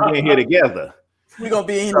dilated. We're gonna be in here together. We're gonna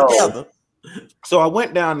be in together. So I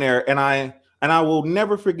went down there, and I will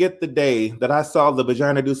never forget the day that I saw the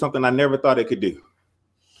vagina do something I never thought it could do,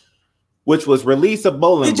 which was release a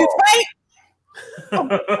bowling ball. Did you faint?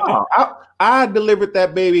 I delivered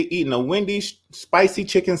that baby eating a Wendy's spicy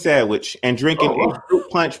chicken sandwich and drinking a fruit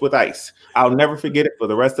punch with ice. I'll never forget it for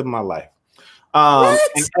the rest of my life. And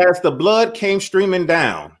as the blood came streaming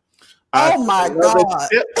down, oh my God!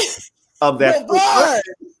 Of that.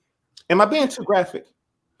 Am I being too graphic?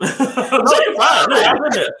 So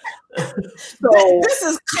this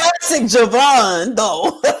is classic Javon,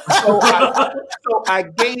 though. so I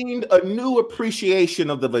gained a new appreciation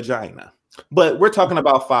of the vagina. But we're talking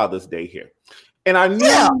about Father's Day here, and I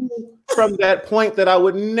knew from that point that I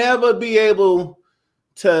would never be able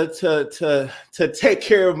to take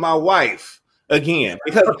care of my wife again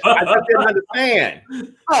because I just didn't understand.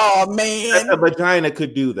 Oh man, that the vagina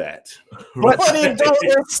could do that, but it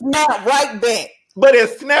don't snap right back. But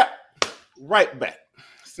it snapped right back.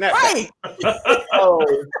 Snap right. Back. So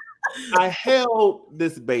I held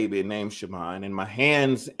this baby named Siobhan in my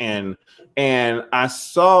hands, and I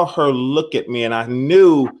saw her look at me, and I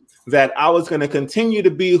knew that I was going to continue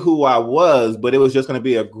to be who I was, but it was just going to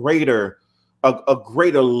be a greater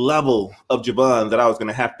level of Javon that I was going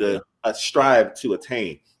to have to strive to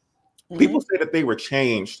attain. Mm-hmm. People say that they were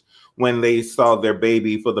changed when they saw their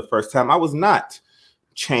baby for the first time. I was not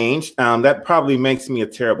changed. That probably makes me a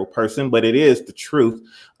terrible person, but it is the truth.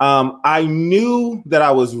 I knew that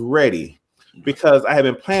I was ready because I had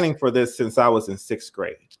been planning for this since I was in 6th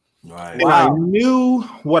grade. Right. And I knew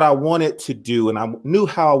what I wanted to do, and I knew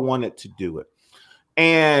how I wanted to do it.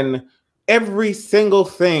 And every single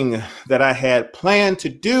thing that I had planned to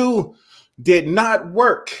do did not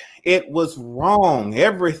work. It was wrong.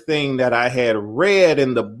 Everything that I had read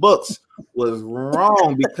in the books was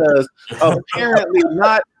wrong because apparently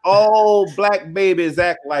not all black babies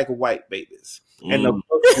act like white babies. And the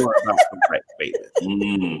books were about the black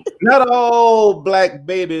babies. Not all black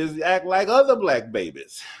babies act like other black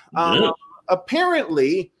babies.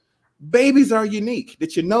 Apparently, babies are unique.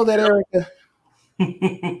 Did you know that, Erica?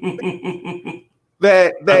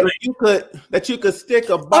 that you could stick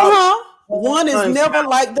a box. One is never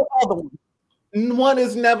like the other one. One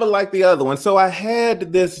is never like the other one. So I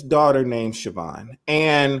had this daughter named Siobhan,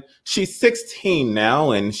 and she's 16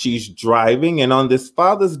 now, and she's driving. And on this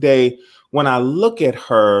Father's Day, when I look at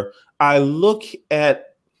her, I look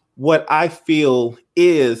at what I feel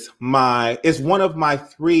is one of my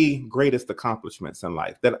 3 greatest accomplishments in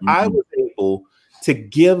life, that I was able to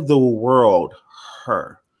give the world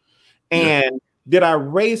her. And did I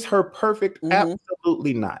raise her perfect?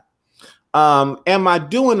 Absolutely not. Am I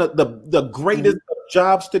doing the greatest of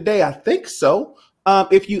jobs today? I think so.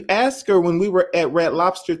 If you ask her when we were at Red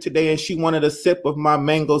Lobster today and she wanted a sip of my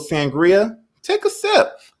mango sangria, take a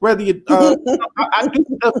sip. Whether you, I do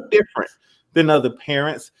stuff different than other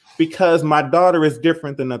parents because my daughter is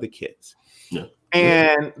different than other kids. Yeah.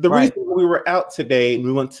 And the reason we were out today and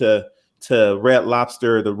we went to Red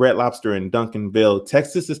Lobster, the Red Lobster in Duncanville,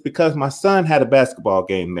 Texas, is because my son had a basketball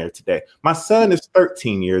game there today. My son is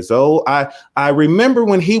 13 years old. I remember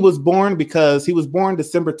when he was born because he was born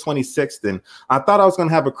December 26th, and I thought I was going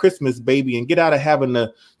to have a Christmas baby and get out of having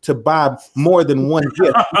to buy more than one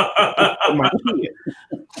gift for my kid.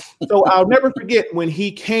 So I'll never forget when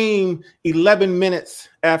he came 11 minutes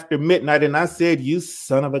after midnight, and I said, "You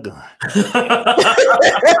son of a gun."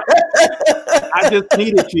 I just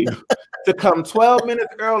needed you to come 12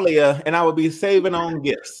 minutes earlier and I would be saving on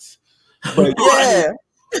gifts. But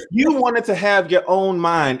You wanted to have your own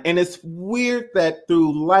mind. And it's weird that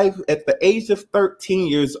through life, at the age of 13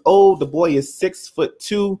 years old, the boy is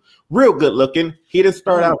 6'2", real good looking. He didn't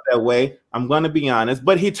start out that way, I'm going to be honest,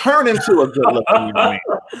 but he turned into a good looking man.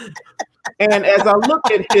 And as I look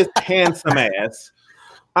at his handsome ass,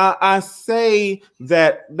 I say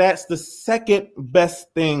that that's the second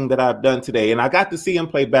best thing that I've done today. And I got to see him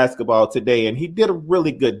play basketball today, and he did a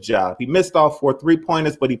really good job. He missed all 4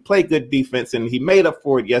 3-pointers, but he played good defense, and he made up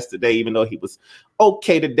for it yesterday, even though he was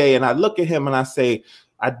okay today. And I look at him and I say,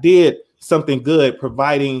 I did something good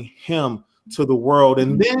providing him to the world.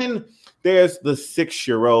 And then there's the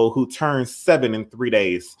 6-year-old who turned 7 in 3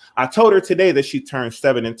 days. I told her today that she turned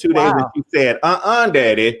 7 in 2 days, and she said,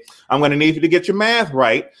 Daddy, I'm going to need you to get your math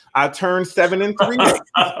right. I turned 7 in 3 days.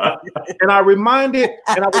 And I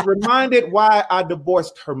was reminded why I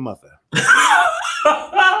divorced her mother. She's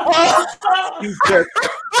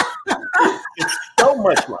so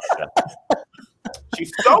much like her.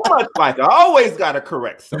 She's so much like her. I always got to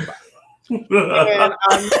correct somebody. And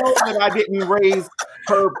I know that I didn't raise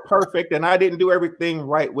her perfect, and I didn't do everything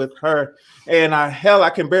right with her. And I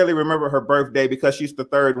can barely remember her birthday because she's the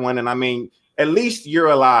third one. And I mean, at least you're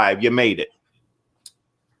alive. You made it.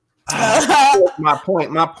 My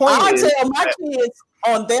point I is, tell my kids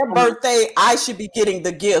on their birthday, I should be getting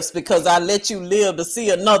the gifts because I let you live to see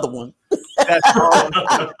another one. That's all.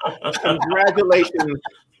 Congratulations.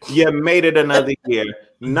 You made it another year,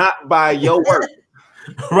 not by your work.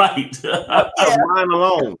 Right. Mine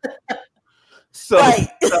alone. So, Right.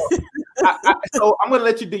 so I'm going to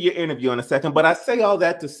let you do your interview in a second, but I say all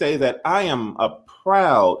that to say that I am a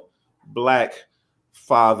proud Black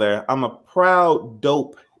father. I'm a proud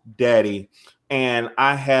dope daddy, and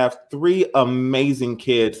I have 3 amazing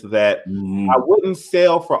kids that I wouldn't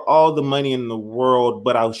sell for all the money in the world,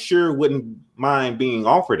 but I sure wouldn't mind being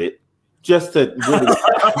offered it just to really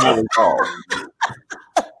involved.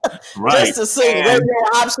 Right. Just to see where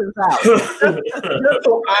your options out. Just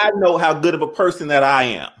so I know how good of a person that I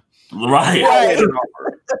am. Right.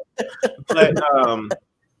 But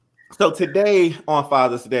so today on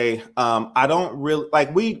Father's Day, I don't really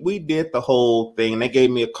like we did the whole thing. They gave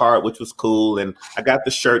me a card, which was cool, and I got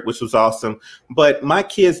the shirt, which was awesome. But my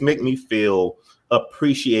kids make me feel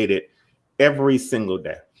appreciated every single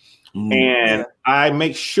day. And I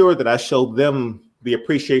make sure that I show them the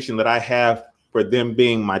appreciation that I have for them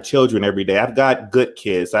being my children every day. I've got good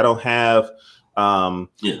kids. I don't have,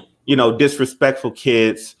 disrespectful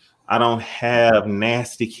kids. I don't have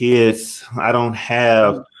nasty kids. I don't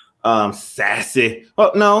have sassy.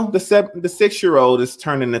 Oh no, the 6-year-old is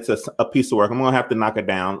turning into a piece of work. I'm gonna have to knock it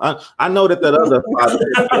down. I know that other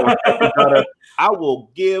father, I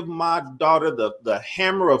will give my daughter the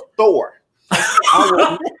hammer of Thor. I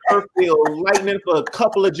will make her feel lightning for a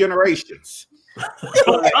couple of generations.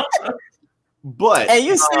 But and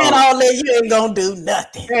you saying all that, you ain't gonna do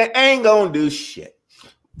nothing. Ain't gonna do shit.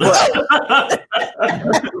 But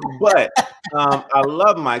I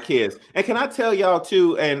love my kids. And can I tell y'all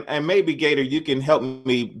too, and maybe Gator, you can help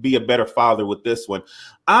me be a better father with this one.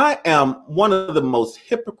 I am one of the most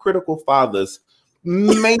hypocritical fathers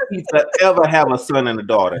maybe to ever have a son and a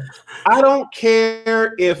daughter. I don't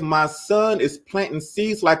care if my son is planting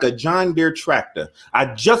seeds like a John Deere tractor.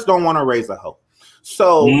 I just don't want to raise a hoe.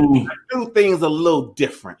 So I do things a little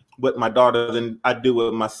different with my daughter than I do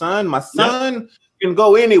with my son. My son can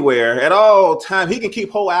go anywhere at all times. He can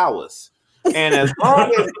keep whole hours. And as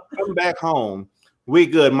long as I come back home, we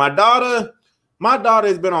good. My daughter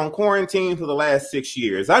has been on quarantine for the last 6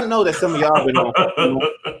 years. I know that some of y'all been on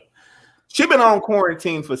she's been on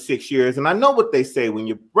quarantine for 6 years, and I know what they say when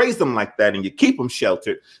you raise them like that and you keep them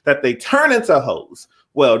sheltered, that they turn into hoes.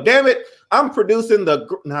 Well, damn it, I'm producing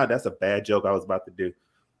nah, that's a bad joke I was about to do.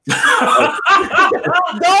 That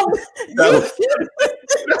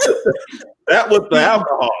was the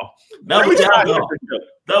alcohol.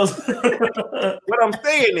 What I'm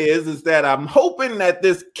saying is that I'm hoping that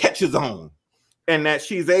this catches on and that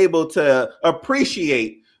she's able to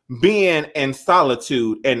appreciate being in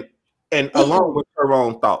solitude and along with her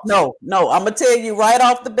own thoughts. No, I'm gonna tell you right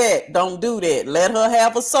off the bat, don't do that. Let her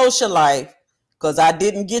have a social life, because I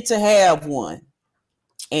didn't get to have one.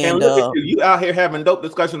 And look at you out here having dope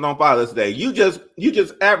discussions on Father's Day. You just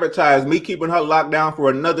advertised me keeping her locked down for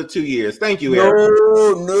another 2 years. Thank you, Eric.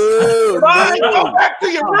 No. Go back to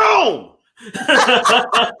your room.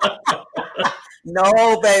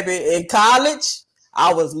 No, baby. In college,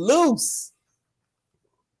 I was loose.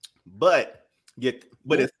 But it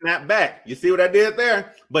snapped back. You see what I did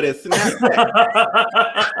there? But it snapped back.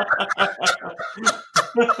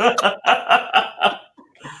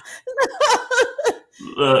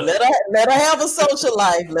 Let her have a social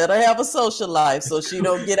life. Let her have a social life so she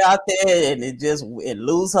don't get out there and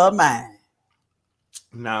lose her mind.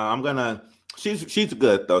 No, I'm gonna. She's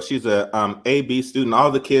good though. She's a AB student.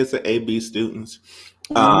 All the kids are AB students.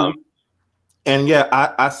 And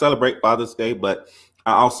yeah, I celebrate Father's Day, but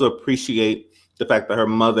I also appreciate the fact that her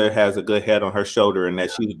mother has a good head on her shoulder and that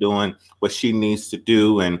she's doing what she needs to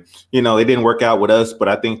do. And, you know, it didn't work out with us, but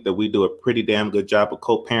I think that we do a pretty damn good job of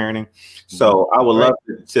co-parenting. So I would love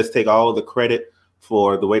to just take all the credit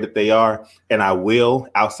for the way that they are. And I will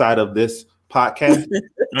outside of this podcast.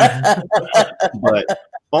 But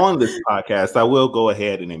on this podcast, I will go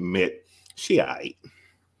ahead and admit she all right.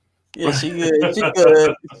 Yeah, she good. She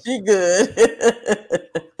good. She good.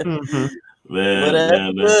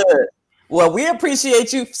 Man. Good. Well, we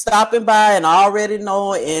appreciate you stopping by, and I already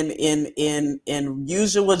know in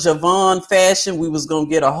usual Javon fashion, we was gonna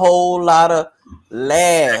get a whole lot of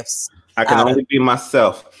laughs. I can only be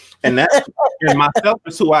myself, and that's and myself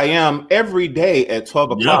is who I am every day at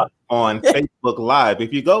 12 o'clock on Facebook Live.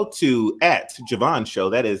 If you go to @Javon Show,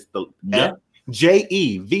 that is the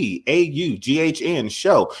JEVAUGHN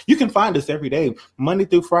show. You can find us every day, Monday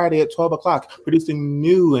through Friday at 12 o'clock, producing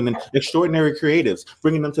new and extraordinary creatives,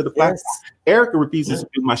 bringing them to the platform. Erica refuses to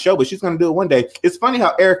do my show, but she's going to do it one day. It's funny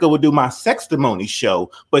how Erica would do my sextimony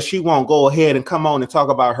show, but she won't go ahead and come on and talk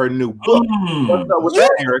about her new book. What's up with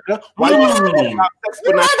that, Erica? Why you haven't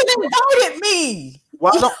invited me?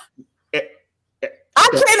 Why don't I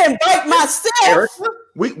can't invite myself? Erica,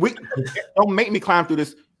 we don't make me climb through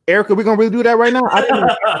this. Erica, we're gonna really do that right now. I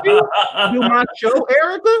can do my show,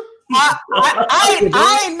 Erica.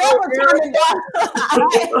 I ain't never turning down.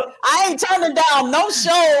 I ain't turning down no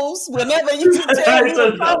shows whenever you tell me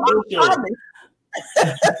to come.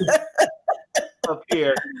 Up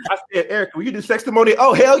here, I said, Erica, will you do sextimony?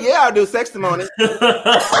 Oh hell yeah, I'll do sextimony.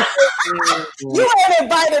 You ain't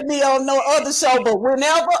invited me on no other show, but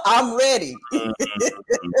whenever I'm ready. I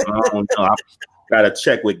don't know. Got to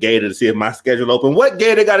check with Gator to see if my schedule open. What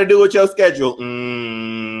Gator got to do with your schedule?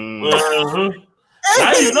 Now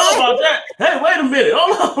you know about that. Hey, wait a minute.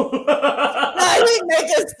 Hold on. Nah, he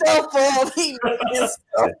making stuff up. He making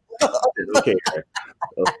stuff up. Okay,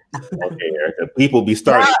 Erica. People be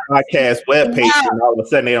starting podcast web pages and all of a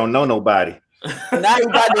sudden they don't know nobody. Now you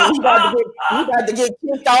got to get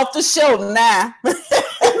kicked off the show now.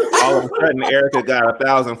 All of a sudden, Erica got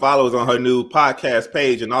 1,000 followers on her new podcast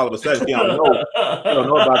page, and all of a sudden, she don't know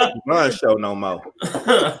about the Javon show no more.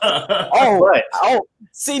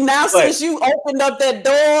 See now, since you opened up that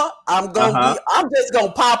door, I'm just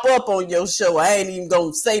gonna pop up on your show. I ain't even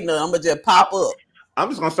gonna say nothing. I'm gonna just pop up. I'm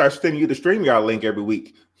just gonna start sending you the StreamYard link every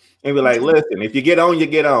week, and be like, "Listen, if you get on, you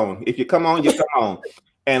get on. If you come on, you come on."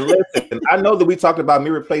 And listen, I know that we talked about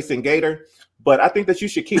me replacing Gator, but I think that you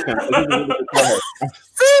should keep him.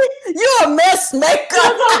 See, you're a mess maker.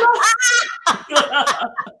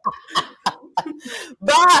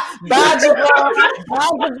 Bye, Javon.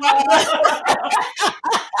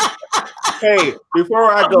 Hey,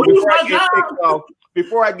 before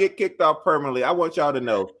I get kicked off permanently, I want y'all to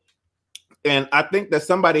know. And I think that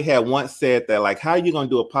somebody had once said that, like, how are you gonna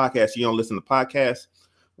do a podcast? You don't listen to podcasts?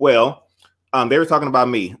 Well, they were talking about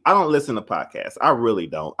me. I don't listen to podcasts. I really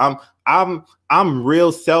don't. I'm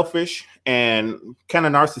real selfish and kind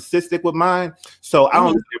of narcissistic with mine. So I don't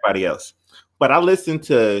listen to everybody else. But I listen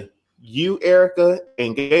to you, Erica,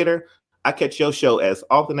 and Gator. I catch your show as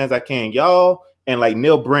often as I can. Y'all and like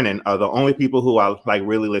Neil Brennan are the only people who I like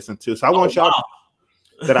really listen to. So I want y'all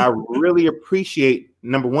that I really appreciate,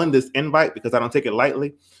 number one, this invite because I don't take it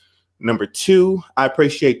lightly. Number two, I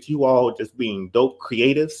appreciate you all just being dope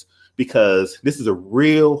creatives, because this is a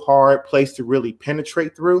real hard place to really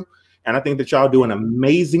penetrate through. And I think that y'all do an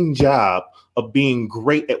amazing job of being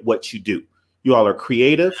great at what you do. You all are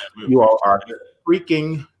creative. You all are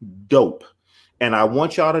freaking dope. And I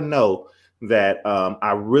want y'all to know that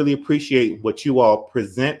I really appreciate what you all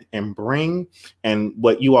present and bring and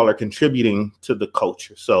what you all are contributing to the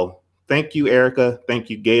culture. So thank you, Erica. Thank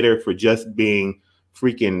you, Gator, for just being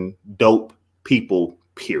freaking dope people,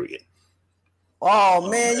 period. Oh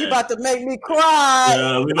man, you about to make me cry.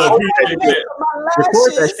 Yeah, we don't appreciate that.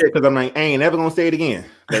 Record that shit because I'm like, I ain't never gonna say it again.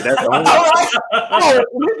 That's the only all right. Oh,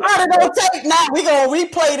 we got it on tape now. We're gonna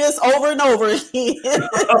replay this over and over again.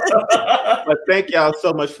 But thank y'all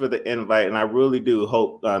so much for the invite, and I really do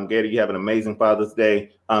hope, Gator, you have an amazing Father's Day.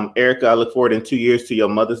 Erica, I look forward in 2 years to your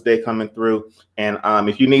Mother's Day coming through. And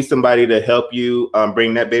if you need somebody to help you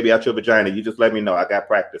bring that baby out your vagina, you just let me know. I got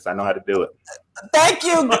practice. I know how to do it. Thank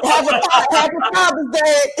you. Happy Father's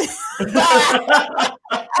Day.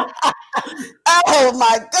 Oh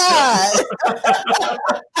my God.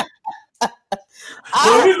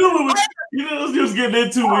 Well, you knew what you was getting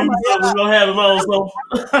into when you was gonna have him on. So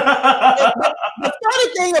the funny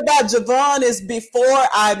thing about Javon is before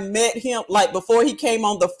I met him, like before he came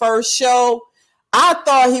on the first show, I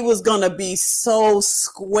thought he was gonna be so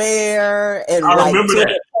square and I like remember to that.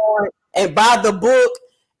 the point and by the book.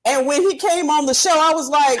 And when he came on the show, I was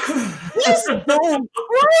like, this dude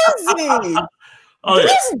crazy. Oh yeah.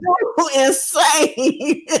 This dude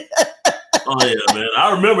insane. Oh yeah, man.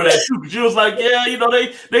 I remember that too. Because you was like, yeah, you know,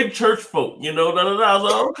 they church folk, you know. Da, da, da. I was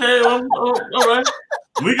like, okay, all right.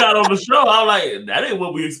 We got on the show. I was like, that ain't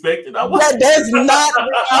what we expected. That's not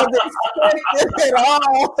what I was expecting at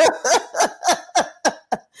all.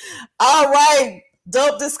 All right.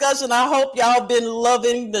 Dope discussion. I hope y'all been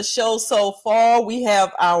loving the show so far. We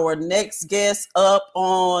have our next guest up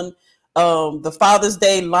on the Father's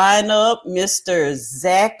Day lineup, Mr.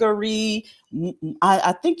 Zachary.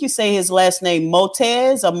 I think you say his last name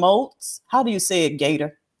Motez or Motes. How do you say it,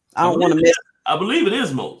 Gator? I don't want to miss. I believe it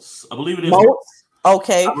is Motes. I believe it is Motes.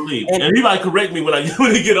 Okay. I believe. And he might correct me when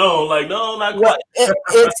he get on. Like, no, not quite.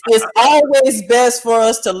 It's always best for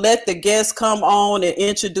us to let the guests come on and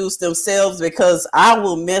introduce themselves because I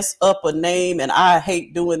will mess up a name and I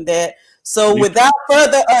hate doing that. So without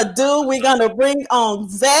further ado, we're going to bring on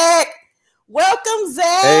Zach. Welcome,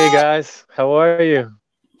 Zach. Hey, guys. How are you?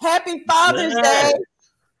 Happy Father's Day.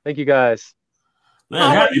 Thank you, guys.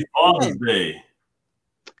 Man, happy Father's Day.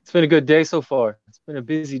 It's been a good day so far. It's been a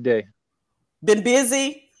busy day. Been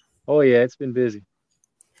busy? Oh, yeah, it's been busy.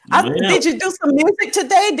 Did you do some music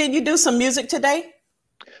today? Did you do some music today?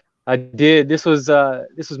 I did. This was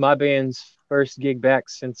my band's first gig back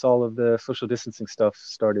since all of the social distancing stuff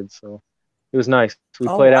started. So it was nice. We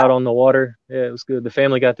played out on the water. Yeah, it was good. The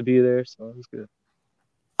family got to be there, so it was good.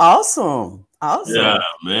 Awesome. Yeah,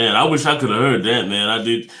 man. I wish I could have heard that, man. I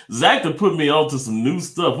did. Zach to put me on to some new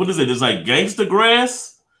stuff. What is it? It's like Gangsta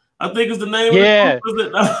Grass, I think is the name. Yeah. Of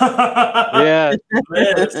it. Yeah.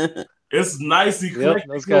 Man, it's nice. Yep,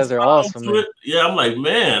 those guys are awesome. Man. Yeah, I'm like,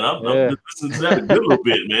 man, I'm listening to that a good little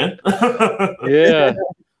bit, man. Yeah.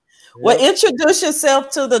 Well, introduce yourself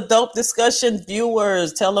to the Dope Discussion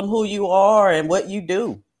viewers. Tell them who you are and what you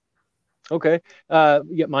do. Okay.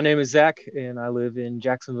 Yeah, my name is Zach, and I live in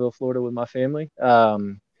Jacksonville, Florida, with my family.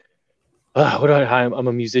 I'm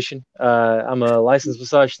a musician. I'm a licensed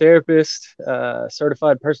massage therapist,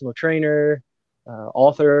 certified personal trainer,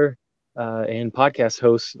 author, and podcast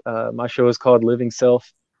host. My show is called Living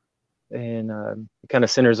Self, and it kind of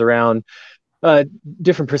centers around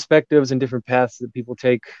different perspectives and different paths that people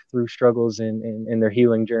take through struggles and their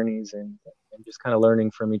healing journeys, and just kind of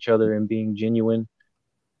learning from each other and being genuine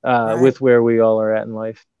with where we all are at in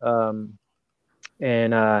life.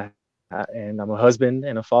 And I'm a husband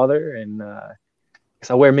and a father, and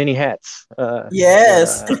I wear many hats.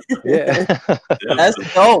 Yes. Yeah. That's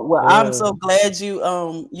dope. Well, I'm so glad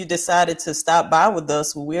you decided to stop by with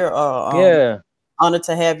us. We're honored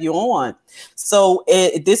to have you on. So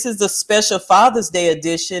this is the special Father's Day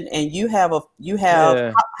edition, and you have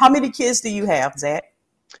how many kids do you have, Zach?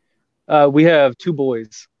 We have 2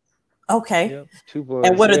 boys. Okay. Yep, 2 boys.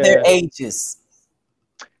 And what are their ages?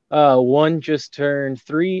 One just turned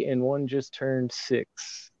 3 and one just turned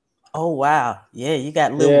 6. Oh wow. Yeah, you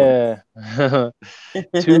got little ones.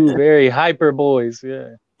 2 very hyper boys.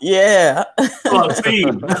 Yeah. Yeah. So I've seen.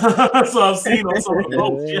 On some of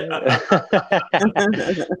those.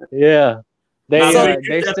 Yeah. They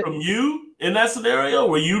get that from you in that scenario?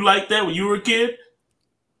 Were you like that when you were a kid?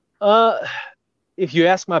 If you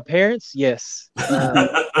ask my parents, yes.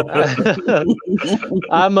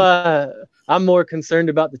 I'm more concerned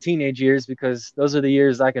about the teenage years because those are the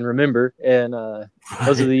years I can remember, and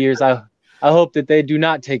those are the years I hope that they do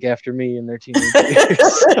not take after me in their teenage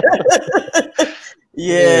years.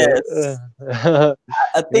 Yes.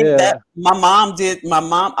 I think that my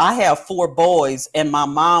mom, I have 4 boys, and my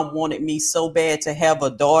mom wanted me so bad to have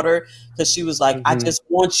a daughter because she was like, I just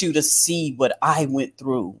want you to see what I went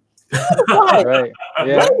through. Right.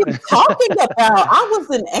 Yeah. What are you talking about? I was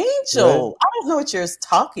an angel. Right. I don't know what you're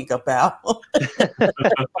talking about.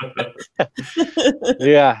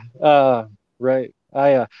 Yeah. Right.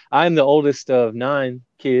 I'm the oldest of 9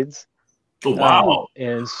 kids. Oh, wow.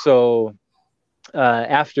 And so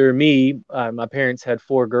after me, my parents had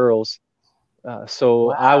 4 girls.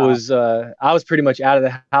 So wow. I was pretty much out of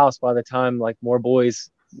the house by the time like more boys,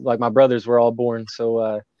 like my brothers, were all born.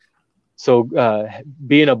 So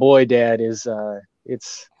being a boy dad is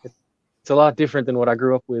it's a lot different than what I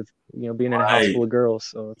grew up with, being in a house full of girls.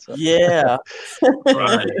 So it's yeah.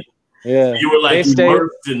 Right. Yeah. You were like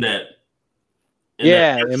immersed in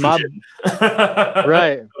Yeah, and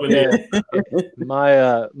right. Yeah.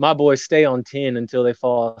 My boys stay on 10 until they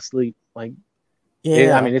fall asleep. Like,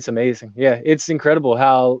 Yeah. I mean, it's amazing. Yeah, it's incredible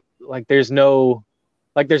how there's no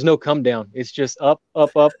come down. It's just up,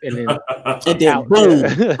 up, up, and then And then out. boom.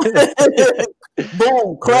 Yeah.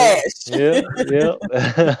 Boom, crash. Yeah.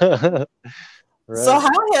 Right. So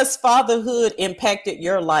how has fatherhood impacted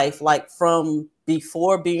your life, like from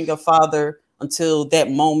before being a father until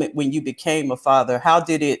that moment when you became a father? How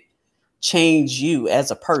did it change you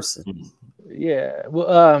as a person? Yeah.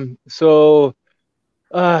 Well, so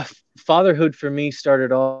fatherhood for me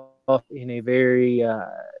started off in a very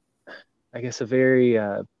I guess a very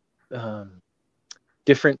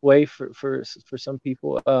different way for some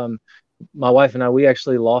people. My wife and I, we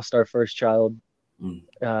actually lost our first child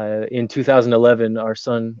in 2011. Our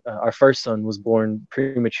first son, was born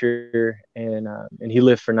premature, and he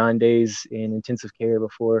lived for 9 days in intensive care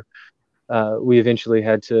before we eventually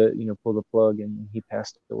had to, pull the plug, and he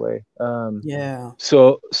passed away. Yeah.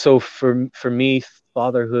 So for me,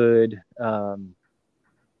 fatherhood,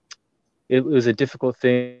 it was a difficult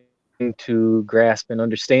thing to grasp and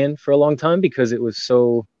understand for a long time because it was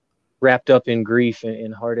so wrapped up in grief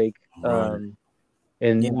and heartache.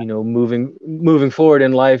 And moving forward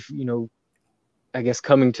in life, I guess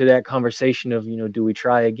coming to that conversation of, do we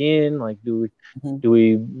try again? Like, do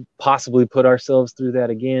we possibly put ourselves through that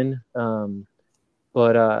again?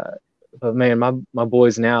 But man, my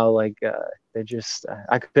boys now, like, they're just,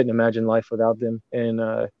 I couldn't imagine life without them. And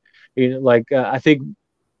I think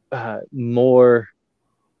more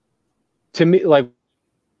to me, like,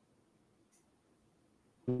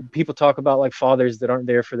 people talk about like fathers that aren't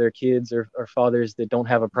there for their kids, or fathers that don't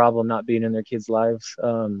have a problem not being in their kids' lives.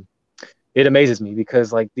 It amazes me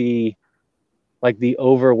because like the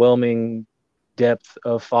overwhelming depth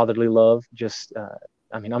of fatherly love, just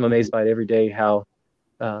I'm amazed by it every day. How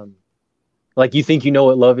like you think you know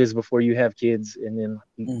what love is before you have kids, and then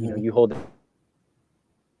you hold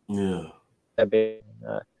that baby.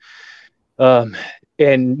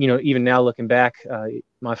 And even now looking back,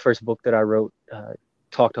 my first book that I wrote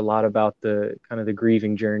talked a lot about the kind of the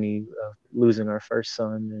grieving journey of losing our first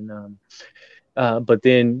son, and but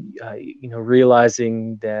then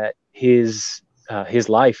realizing that his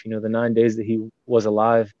life, the 9 days that he was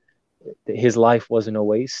alive, that his life wasn't a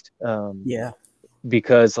waste.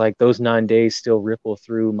 Because like those 9 days still ripple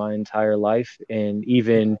through my entire life, and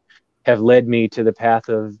even have led me to the path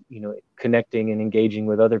of connecting and engaging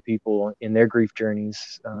with other people in their grief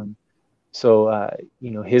journeys. So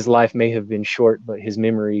his life may have been short, but his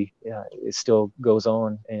memory it still goes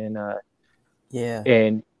on. And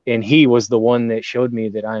and he was the one that showed me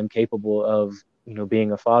that I am capable of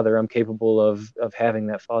being a father. I'm capable of having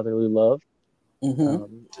that fatherly love.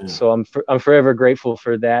 So I'm forever grateful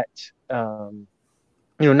for that.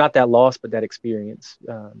 Not that loss, but that experience.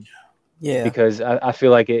 Because I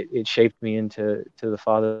feel like it shaped me into the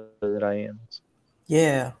father that I am.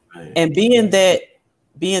 Yeah. And being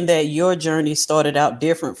that your journey started out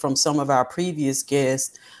different from some of our previous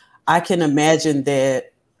guests, I can imagine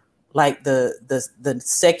that like the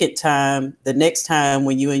second time, the next time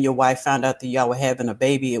when you and your wife found out that y'all were having a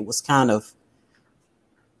baby, it was kind of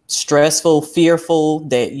stressful, fearful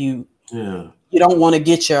that you don't want to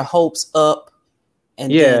get your hopes up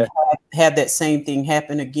and then have that same thing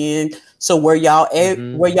happen again. So were y'all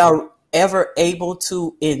ever able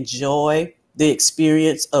to enjoy the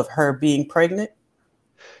experience of her being pregnant?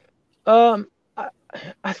 I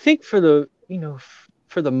think for the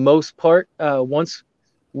most part, once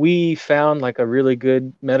we found like a really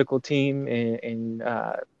good medical team, and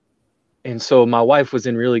so my wife was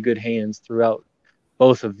in really good hands throughout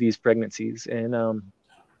both of these pregnancies, and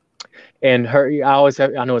her,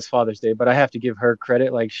 I know it's Father's Day, but I have to give her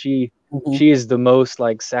credit. Like she is the most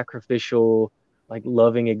like sacrificial, like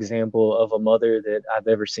loving example of a mother that I've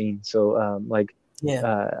ever seen. So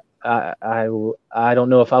I don't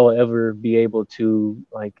know if I will ever be able to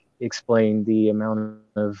like explain the amount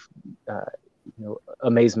of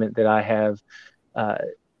amazement that I have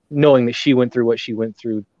knowing that she went through what she went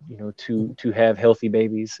through, to have healthy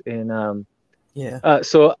babies. And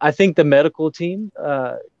so I think the medical team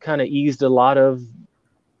kind of eased a lot of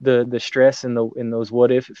the stress and those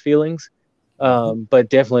what if feelings. But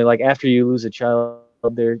definitely, like after you lose a child,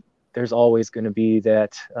 there's always going to be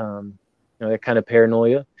that that kind of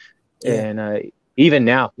paranoia. And even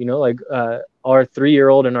now, like our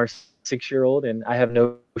 3-year-old and our 6-year-old, and I have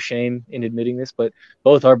no shame in admitting this, but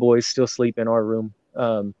both our boys still sleep in our room.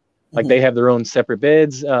 Like they have their own separate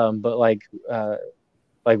beds, but like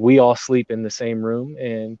we all sleep in the same room,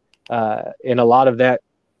 and a lot of that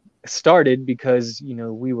started because, you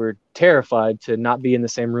know, we were terrified to not be in the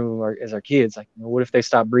same room as our kids. Like, you know, what if they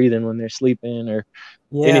stop breathing when they're sleeping or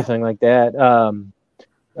anything like that?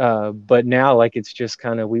 But now, like, it's just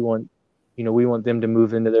kind of, we want them to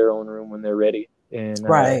move into their own room when they're ready. And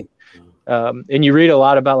and you read a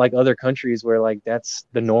lot about like other countries where like that's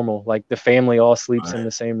the normal, like the family all sleeps in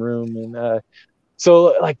the same room. And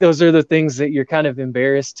so like those are the things that you're kind of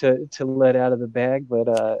embarrassed to let out of the bag. But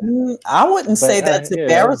I wouldn't say that's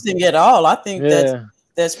embarrassing at all. I think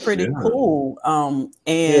that's pretty cool.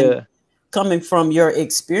 And coming from your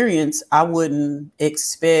experience, I wouldn't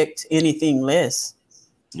expect anything less.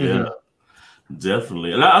 Yeah,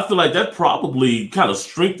 definitely. And I feel like that probably kind of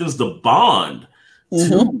strengthens the bond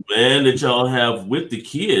too, man, that y'all have with the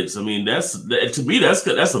kids. I mean, to me,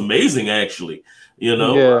 that's amazing, actually. You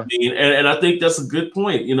know, I mean, and I think that's a good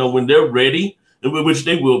point. You know, when they're ready, which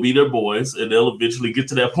they will be, they're boys, and they'll eventually get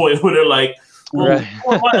to that point where they're like, I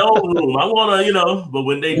want my own room. I want to, you know, but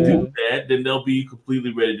when they do that, then they'll be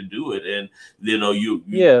completely ready to do it. And, you know, you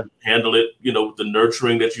handle it, you know, with the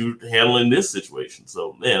nurturing that you handle in this situation.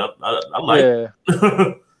 So, man, I like it.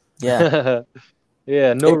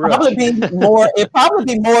 Yeah, no rush. It'd probably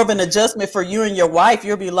be more of an adjustment for you and your wife.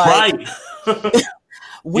 You'll be like, y'all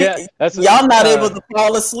not able to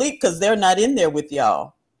fall asleep because they're not in there with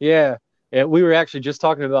y'all. Yeah. And we were actually just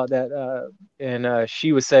talking about that, and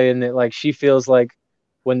she was saying that like she feels like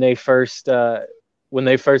when they first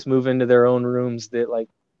move into their own rooms, that like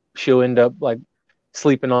she'll end up like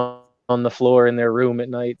sleeping on the floor in their room at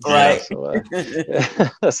night. Right.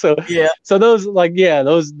 So those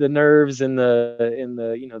the nerves and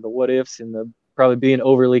the you know, the what ifs and the probably being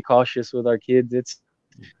overly cautious with our kids. It's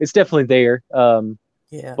definitely there.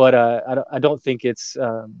 But I don't think it's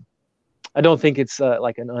like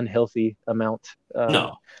an unhealthy amount.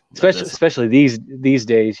 No, especially these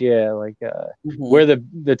days. Yeah, like we're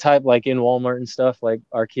the type, like in Walmart and stuff, like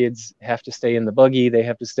our kids have to stay in the buggy. They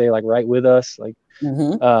have to stay like right with us. Like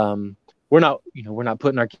we're not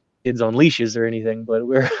putting our kids on leashes or anything, but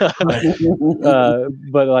we're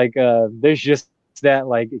but like there's just that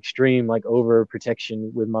like extreme like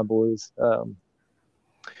overprotection with my boys.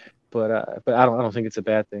 But I don't think it's a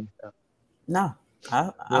bad thing. No.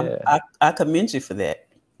 I commend you for that.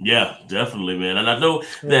 Yeah, definitely, man. And I know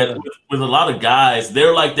that with a lot of guys,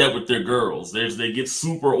 they're like that with their girls. They get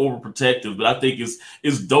super overprotective, but I think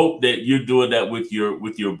it's dope that you're doing that with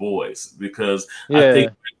your boys, because I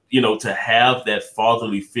think, you know, to have that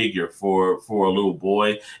fatherly figure for a little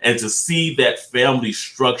boy and to see that family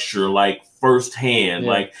structure like firsthand,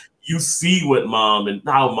 like you see what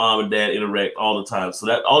how mom and dad interact all the time. So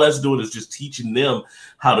that all that's doing is just teaching them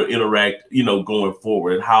how to interact, you know, going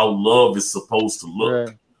forward, and how love is supposed to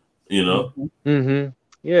look, you know?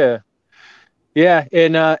 Yeah.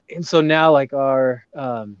 And so now like our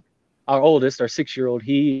oldest, our 6-year-old,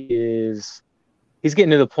 he's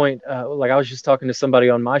getting to the point, like I was just talking to somebody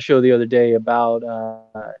on my show the other day about,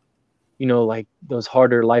 you know, like those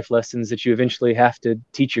harder life lessons that you eventually have to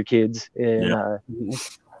teach your kids. And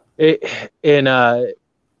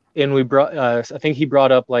we brought, I think he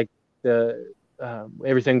brought up like the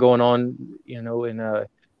everything going on, you know, and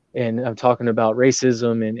I'm talking about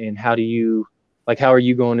racism and how do you, like, how are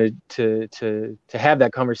you going to have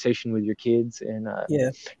that conversation with your kids? And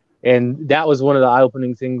and that was one of the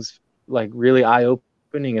eye-opening things, like really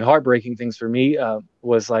eye-opening and heartbreaking things for me,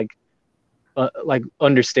 was like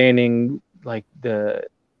understanding like the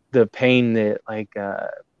pain that like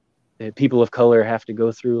that people of color have to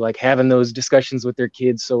go through, like having those discussions with their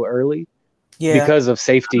kids so early because of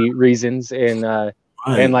safety reasons. And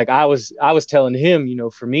and like I was telling him, you know,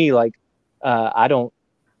 for me, like I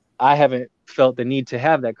haven't felt the need to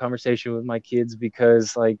have that conversation with my kids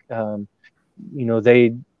because like you know,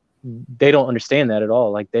 they don't understand that at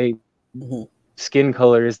all. Like skin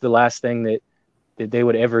color is the last thing that they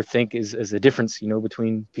would ever think is a difference, you know,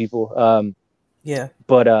 between people.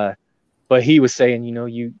 But he was saying, you know,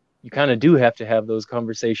 you kind of do have to have those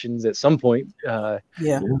conversations at some point,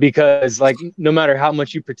 because like no matter how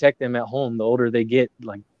much you protect them at home, the older they get,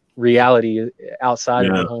 like reality outside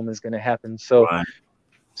of the home is going to happen. So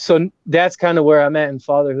so that's kind of where I'm at in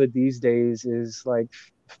fatherhood these days, is like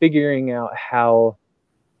figuring out how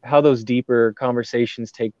those deeper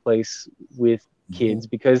conversations take place with kids,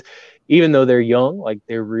 because even though they're young, like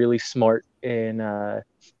they're really smart and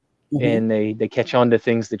and they catch on to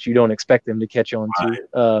things that you don't expect them to catch on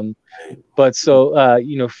to. But so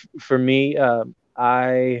you know, for me,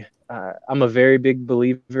 I'm a very big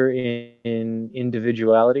believer in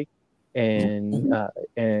individuality,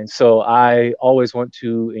 and so I always want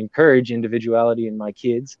to encourage individuality in my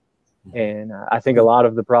kids. And I think a lot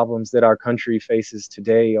of the problems that our country faces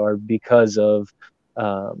today are because of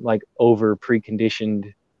like over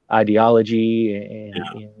preconditioned ideology and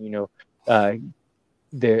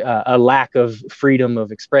a lack of freedom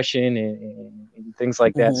of expression and things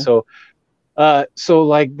like that. So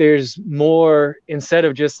like there's more, instead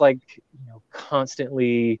of just like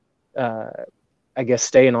constantly I guess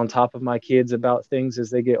staying on top of my kids about things as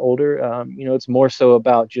they get older, it's more so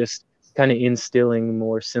about just kind of instilling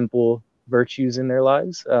more simple virtues in their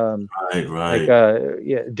lives. Right. Like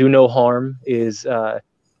do no harm is as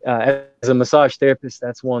a massage therapist,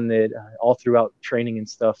 that's one that all throughout training and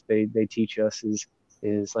stuff they teach us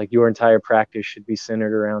is like your entire practice should be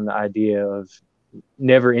centered around the idea of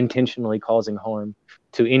never intentionally causing harm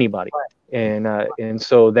to anybody. And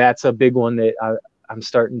so that's a big one that I'm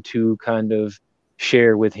starting to kind of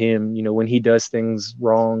share with him, when he does things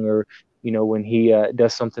wrong, or when he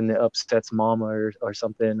does something that upsets mama or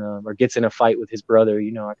something, or gets in a fight with his brother,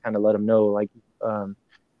 I kind of let him know, like,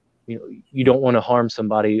 you don't want to harm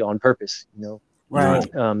somebody on purpose, Right.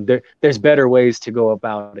 There's better ways to go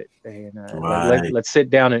about it, and let's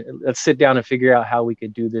sit down and figure out how we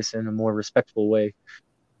could do this in a more respectful way.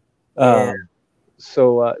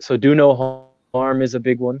 So do no harm is a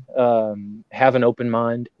big one. Have an open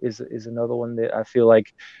mind is another one that I feel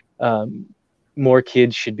like more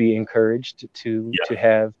kids should be encouraged to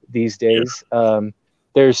have these days.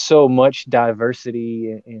 There's so much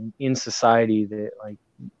diversity in society that, like,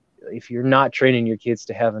 if you're not training your kids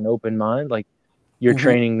to have an open mind, like, you're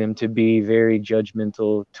training them to be very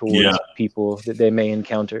judgmental towards people that they may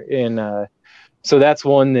encounter. And so that's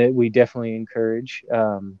one that we definitely encourage.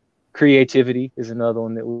 Creativity is another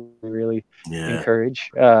one that we really encourage.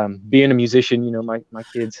 Being a musician, my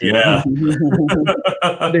kids, they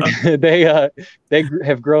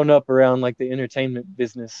have grown up around like the entertainment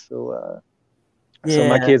business. So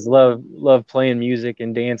my kids love playing music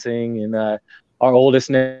and dancing. And our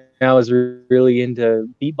oldest now is really into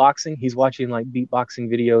beatboxing. He's watching like beatboxing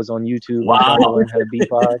videos on YouTube. Wow. Trying to learn how to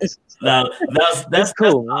beatbox. Now that's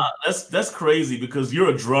cool. That's crazy, because you're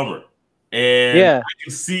a drummer. And I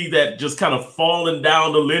can see that just kind of falling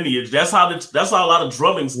down the lineage. That's how a lot of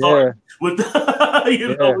drumming started with with the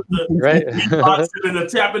beatboxing and the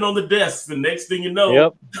tapping on the desk. The next thing you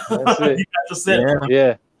know, that's it. You got the set.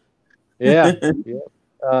 Yeah.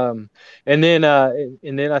 And then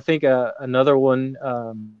I think another one,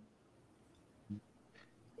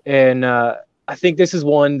 and I think this is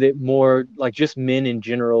one that more like just men in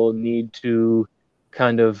general need to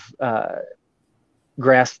kind of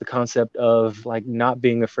grasp the concept of, like, not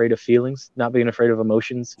being afraid of feelings, not being afraid of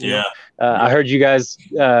emotions. I heard you guys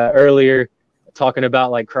earlier talking about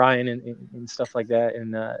like crying and stuff like that,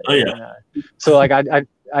 and so like I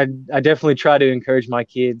definitely try to encourage my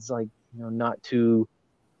kids, like, not to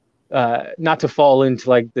fall into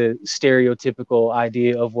like the stereotypical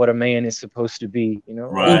idea of what a man is supposed to be,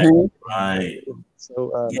 Right.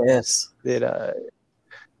 So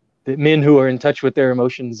that men who are in touch with their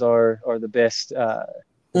emotions are the best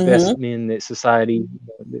best men that society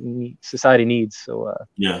needs. So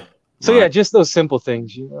just those simple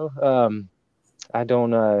things, I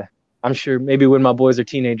don't I'm sure maybe when my boys are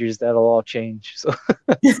teenagers that'll all change. So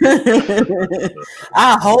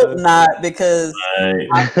I hope not, because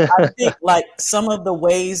I think like some of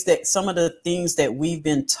the things that we've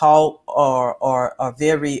been taught are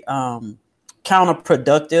very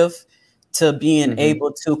counterproductive to being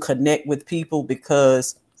able to connect with people,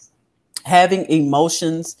 because having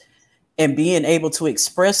emotions and being able to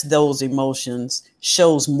express those emotions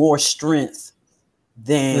shows more strength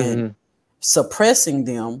than suppressing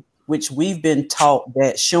them, which we've been taught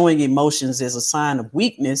that showing emotions is a sign of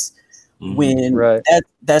weakness, when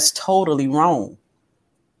that's totally wrong.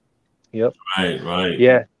 Yep. Right.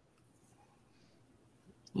 Yeah.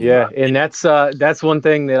 And that's one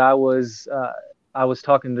thing that I was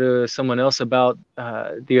talking to someone else about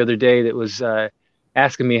the other day, that was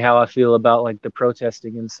asking me how I feel about like the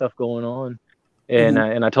protesting and stuff going on.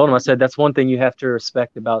 And I told him, I said, that's one thing you have to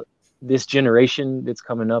respect about this generation that's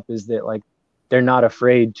coming up, is that like they're not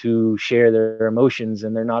afraid to share their emotions,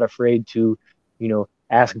 and they're not afraid to,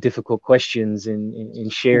 ask difficult questions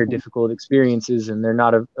and share difficult experiences, and they're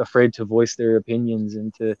not afraid to voice their opinions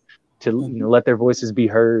and to let their voices be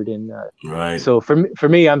heard. And so for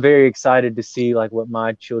me, I'm very excited to see like what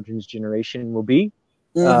my children's generation will be,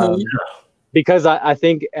 because I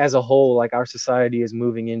think as a whole, like our society is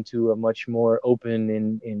moving into a much more open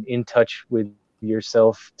and in touch with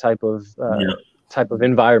yourself type of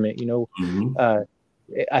environment.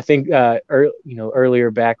 I think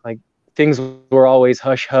earlier back, like things were always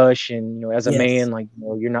hush hush, and as a man, like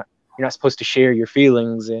you're to share your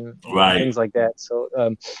feelings and things like that. So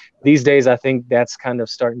these days, I think that's kind of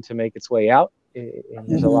starting to make its way out, and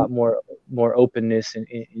there's a lot more openness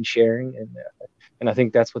in sharing, and I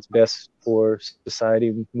think that's what's best for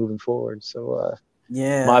society moving forward. So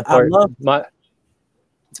I love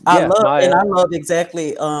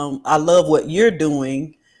exactly. I love what you're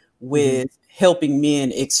doing with helping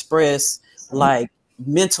men express like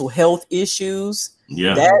mental health issues.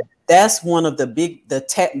 Yeah, that's one of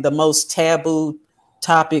the most taboo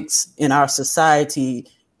topics in our society.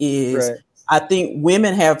 Is I think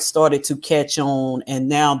women have started to catch on, and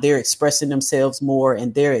now they're expressing themselves more,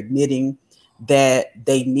 and they're admitting that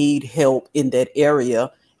they need help in that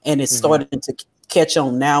area, and it's starting to catch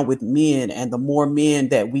on now with men. And the more men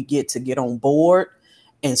that we get on board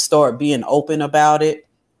and start being open about it,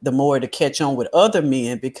 the more to catch on with other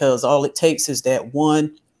men, because all it takes is that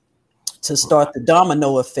one to start the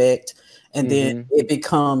domino effect, and then it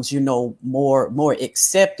becomes, more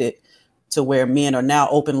accepted, to where men are now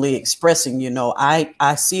openly expressing,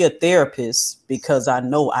 I see a therapist because I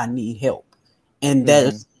know I need help. And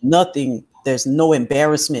there's no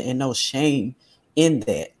embarrassment and no shame in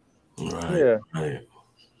that. Right. I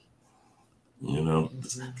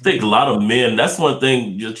think a lot of men, that's one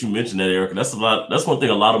thing that you mentioned that, Erica. That's one thing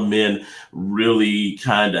a lot of men really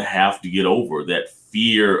kind of have to get over, that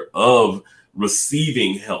fear of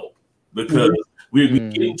receiving help, because we're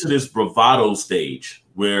getting to this bravado stage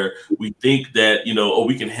where we think that,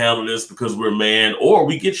 we can handle this because we're a man, or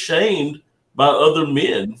we get shamed by other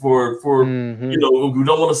men for we don't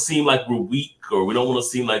want to seem like we're weak, or we don't want to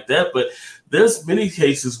seem like that. But there's many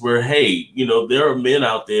cases where, hey, there are men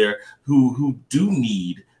out there who do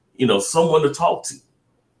need, someone to talk to,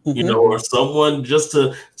 or someone just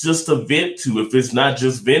to vent to, if it's not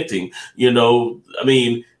just venting,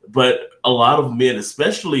 but a lot of men,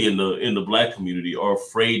 especially in the Black community, are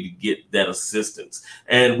afraid to get that assistance.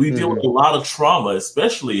 And we deal with a lot of trauma,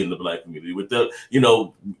 especially in the Black community, with the,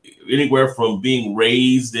 anywhere from being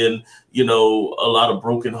raised in, a lot of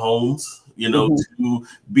broken homes, to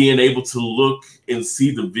being able to look and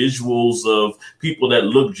see the visuals of people that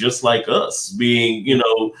look just like us being,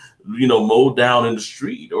 mowed down in the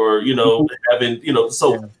street, or, having,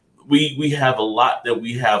 so we have a lot that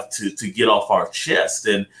we have to get off our chest,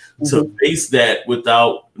 and to face that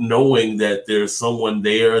without knowing that there's someone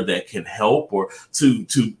there that can help, or to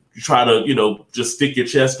try to, just stick your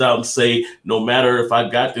chest out and say, no matter if I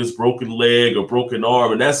got this broken leg or broken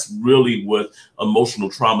arm. And that's really what emotional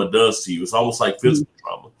trauma does to you. It's almost like physical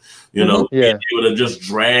trauma, being able to just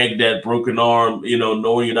drag that broken arm,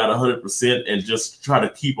 knowing you're not 100%, and just try to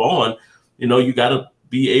keep on. You got to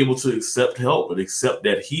be able to accept help and accept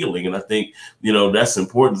that healing. And I think, that's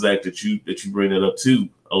important, Zach, that you bring that up too.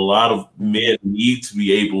 A lot of men need to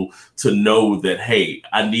be able to know that, hey,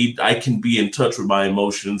 I can be in touch with my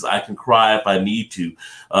emotions. I can cry if I need to.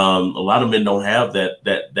 A lot of men don't have the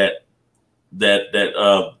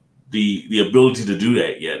ability to do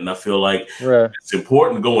that yet. And I feel like it's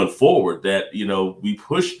important going forward that, we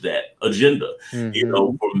push that agenda,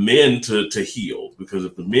 for men to heal, because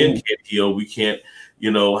if the men can't heal, we can't,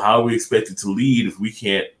 how are we expected to lead if we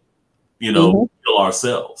can't, heal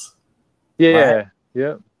ourselves? Yeah.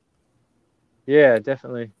 Right? Yeah,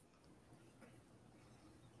 definitely.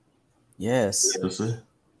 Yes.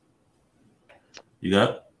 You got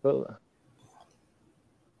it? Well,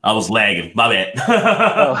 I was lagging. My bad.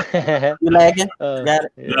 You lagging? Got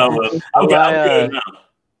it. No, I'm good now.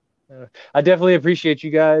 I definitely appreciate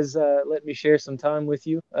you guys letting me share some time with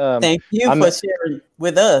you. Thank you for sharing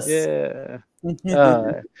with us. Yeah.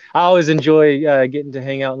 I always enjoy getting to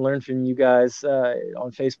hang out and learn from you guys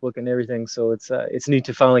on Facebook and everything. So it's neat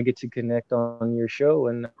to finally get to connect on your show.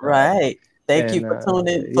 And thank you for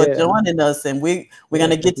joining us. And we're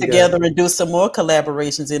gonna get together and do some more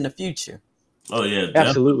collaborations in the future. Oh yeah, definitely.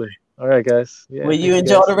 Absolutely. All right, guys. Yeah, will you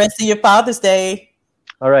enjoy the rest of your Father's Day?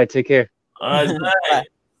 All right, take care. All right. Bye.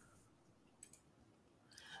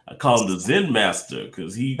 I call him the Zen master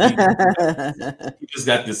because he just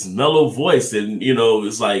got this mellow voice, and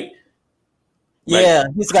it's like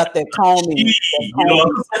he's got that calming. You know what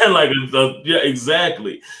I'm saying? Like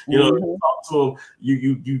exactly. Talk to him.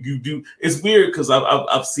 You do. It's weird because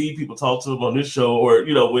I've seen people talk to him on this show, or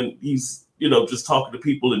when he's just talking to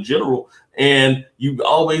people in general, and you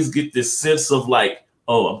always get this sense of like,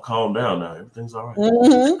 oh, I'm calmed down now. Everything's all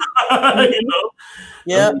right.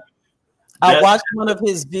 Yeah. I watched one of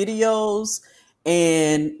his videos,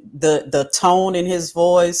 and the tone in his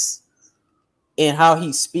voice and how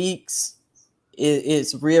he speaks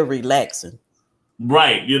is real relaxing.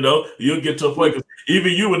 Right. You'll get to a point, because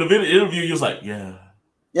even you in the video interview, you're like, yeah.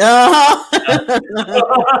 Yeah.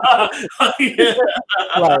 Yeah.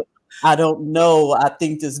 Like, I don't know. I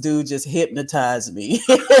think this dude just hypnotized me.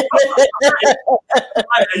 And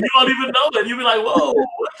you don't even know it. You be like, whoa,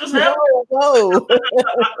 what just happened? Whoa.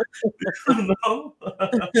 No.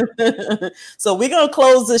 So we're gonna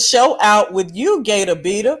close the show out with you, Gator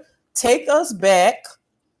Beater. Take us back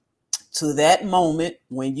to that moment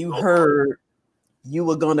when you heard you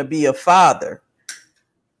were gonna be a father.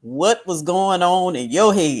 What was going on in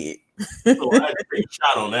your head? So I had to take a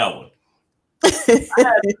shot on that one.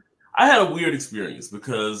 I had a weird experience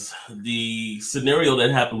because the scenario that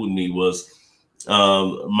happened with me was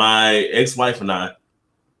my ex-wife and I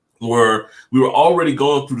we were already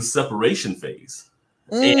going through the separation phase.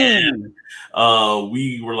 And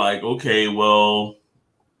we were like, okay, well,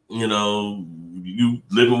 you know, you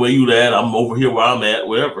living where you at, I'm over here where I'm at,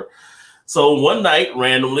 wherever. So one night,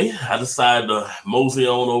 randomly, I decided to mosey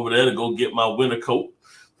on over there to go get my winter coat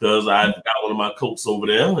because I got one of my coats over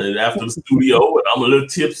there. And after the studio, and I'm a little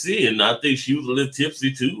tipsy, and I think she was a little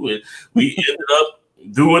tipsy too. And we ended up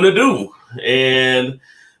doing a do. And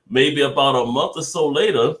maybe about a month or so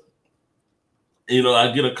later, you know,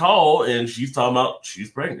 I get a call and she's talking about she's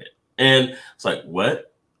pregnant. And it's like,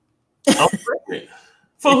 what? I'm pregnant.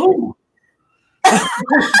 For who?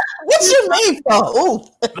 What you mean for who?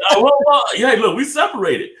 Yeah, look, we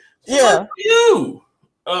separated. Yeah. For you.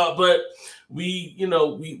 But we, you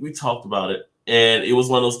know, we talked about it. And it was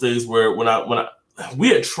one of those things where when I we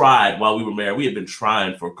had tried while we were married, we had been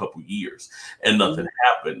trying for a couple years and nothing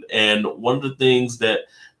happened. And one of the things that,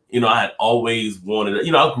 you know, I had always wanted,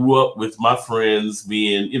 you know, I grew up with my friends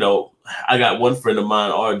being, you know, I got one friend of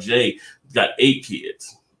mine, RJ, got 8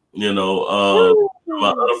 kids, you know, my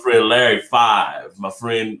other friend, Larry, 5, my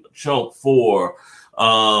friend Chunk, 4,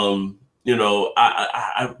 you know,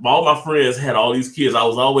 I all my friends had all these kids. I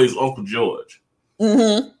was always Uncle George.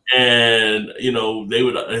 And, you know, they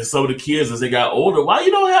would, and some of the kids, as they got older, why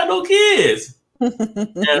you don't have no kids? And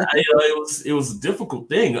you know, it was a difficult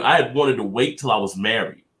thing. I had wanted to wait till I was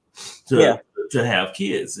married to have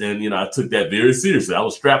kids. And, you know, I took that very seriously. I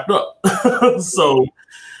was strapped up. So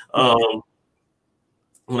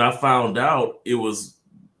when I found out, it was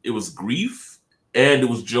grief and it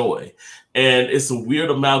was joy. And it's a weird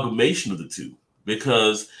amalgamation of the two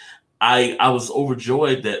because I was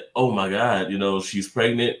overjoyed that, oh my God, you know, she's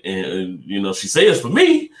pregnant and you know, she says for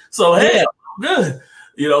me. So hey, I'm good.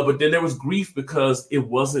 You know, but then there was grief because it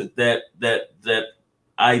wasn't that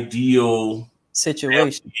ideal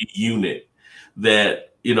situation unit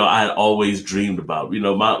that, you know, I had always dreamed about. You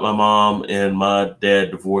know, my mom and my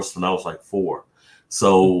dad divorced when I was like 4.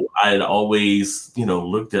 So I had always, you know,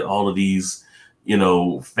 looked at all of these, you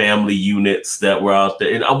know, family units that were out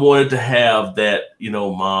there. And I wanted to have that, you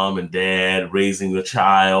know, mom and dad raising a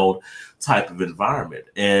child type of environment.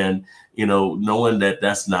 And, you know, knowing that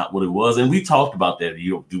that's not what it was. And we talked about that.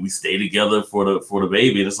 You know, do we stay together for the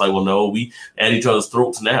baby? And it's like, well, no, we at each other's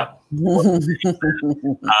throats now.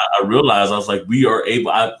 I realized, I was like, we are able,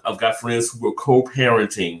 I've got friends who are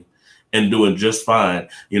co-parenting and doing just fine.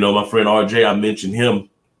 You know, my friend RJ, I mentioned him.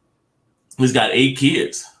 He's got 8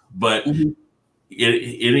 kids, but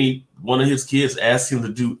any one of his kids asked him to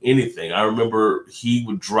do anything. I remember he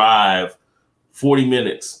would drive 40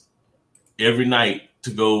 minutes every night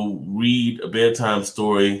to go read a bedtime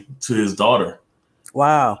story to his daughter.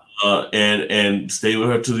 Wow. And stay with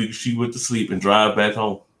her till she went to sleep and drive back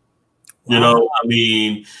home. You know, I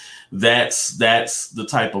mean, that's the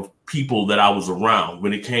type of people that I was around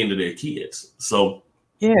when it came to their kids. So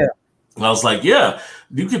yeah, I was like, yeah,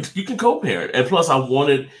 you can co-parent. And plus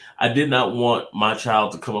I did not want my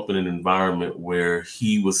child to come up in an environment where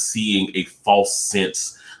he was seeing a false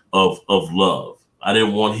sense of love. I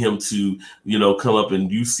didn't want him to, you know, come up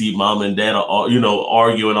and you see mom and dad are, you know,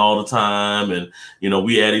 arguing all the time and, you know,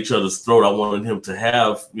 we at each other's throat. I wanted him to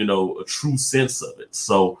have, you know, a true sense of it.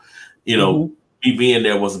 So, you know, me being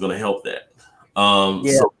there wasn't going to help that.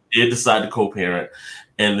 So I did decide to co-parent.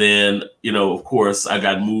 And then, you know, of course, I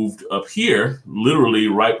got moved up here literally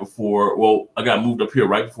right before. Well, I got moved up here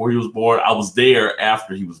right before he was born. I was there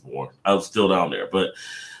after he was born. I was still down there, but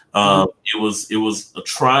it was a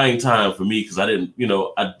trying time for me because I didn't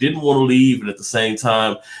want to leave, and at the same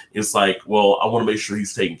time, it's like, well, I want to make sure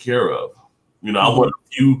he's taken care of. You know, I want a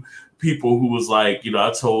few people who was like, you know,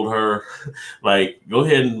 I told her, like, go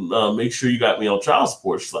ahead and make sure you got me on child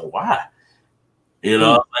support. She's like, why? You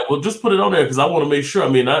know, like, well, just put it on there because I want to make sure. I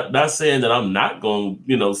mean, not saying that I'm not going to,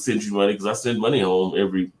 you know, send you money because I send money home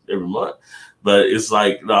every month. But it's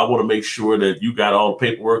like, you know, I want to make sure that you got all the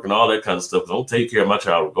paperwork and all that kind of stuff. Don't take care of my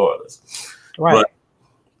child regardless. Right. But,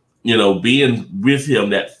 you know, being with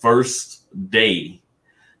him that first day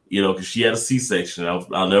you know, because she had a C-section.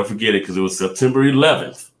 I'll never forget it because it was September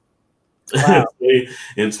 11th. Wow.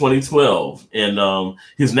 In 2012, and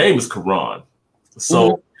his name is Karan.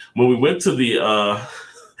 So when we went to the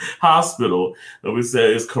hospital and we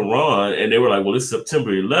said it's Karan, and they were like, "Well, it's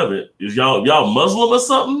September 11th. Is y'all Muslim or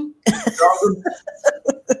something?"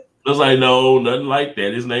 I was like, "No, nothing like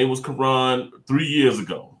that. His name was Karan 3 years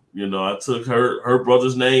ago. You know, I took her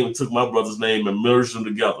brother's name and took my brother's name and merged them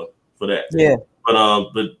together for that. Yeah. But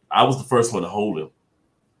I was the first one to hold him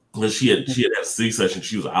because she had a C-section.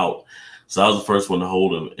 She was out. So I was the first one to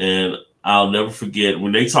hold him. And I'll never forget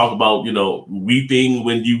when they talk about, you know, weeping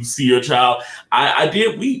when you see your child. I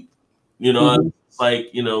did weep. You know, it's like,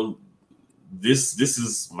 you know, this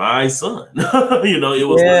is my son. You know,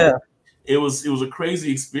 it was a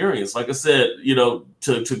crazy experience. Like I said, you know,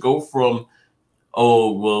 to go from,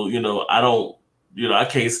 oh, well, you know, I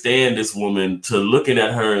can't stand this woman, to looking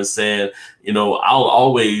at her and saying, you know, I'll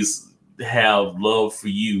always have love for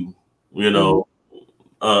you, you know.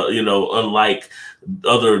 Unlike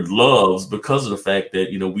other loves, because of the fact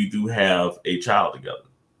that, you know, we do have a child together.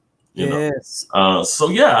 You know? So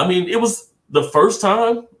yeah, I mean, it was the first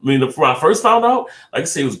time. I mean, when I first found out, like I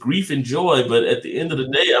say, it was grief and joy. But at the end of the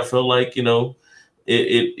day, I felt like, you know,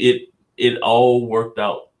 it all worked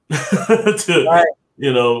out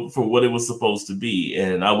you know, for what it was supposed to be.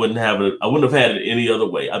 And I wouldn't have had it any other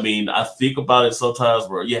way. I mean, I think about it sometimes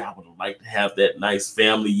where, yeah, I would have liked to have that nice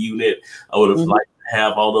family unit. I would have liked to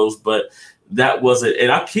have all those, but that wasn't,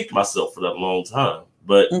 and I kicked myself for that a long time,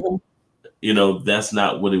 but you know, that's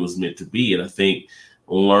not what it was meant to be. And I think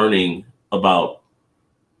learning about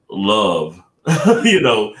love, you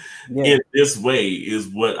know, in this way is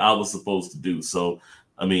what I was supposed to do. So,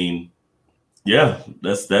 I mean, yeah,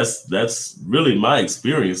 that's really my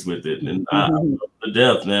experience with it, and I love the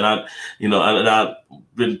death, man. I've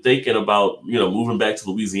been thinking about, you know, moving back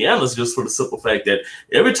to Louisiana just for the simple fact that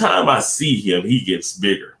every time I see him, he gets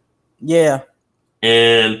bigger. Yeah,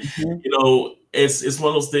 and you know, it's one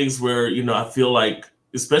of those things where, you know, I feel like,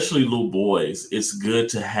 especially little boys, it's good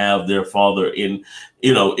to have their father in,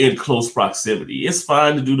 you know, in close proximity. It's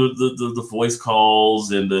fine to do the voice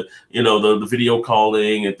calls and the, you know, the video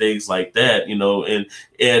calling and things like that, you know, and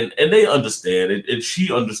they understand it. And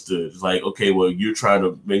she understood. It's like, okay, well, you're trying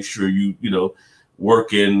to make sure you know,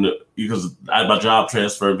 work in, because my job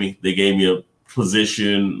transferred me. They gave me a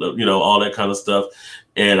position, you know, all that kind of stuff.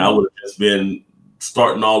 And I would have just been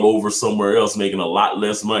starting all over somewhere else, making a lot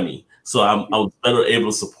less money. So I was better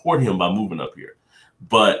able to support him by moving up here.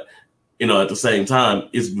 But, you know, at the same time,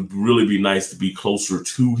 it would really be nice to be closer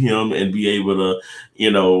to him and be able to,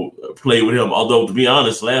 you know, play with him. Although, to be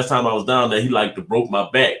honest, last time I was down there, he like to broke my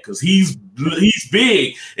back because he's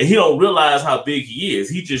big and he don't realize how big he is.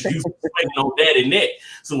 He just used to swinging on daddy neck.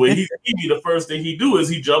 So when he be, the first thing he do is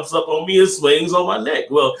he jumps up on me and swings on my neck.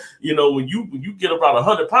 Well, you know, when you get about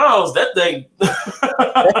 100 pounds, that thing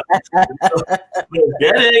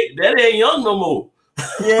that ain't young no more.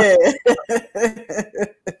 Yeah.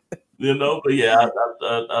 You know, but yeah,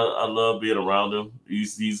 I love being around him.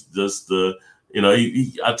 He's just you know,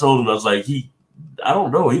 I told him, I was like, I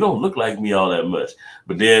don't know, he don't look like me all that much.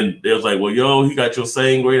 But then they was like, well, yo, he got your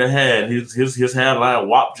same great hair. His hairline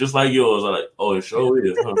whopped just like yours. I'm like, oh, it sure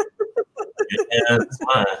is, huh? Yeah, it's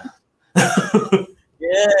fine.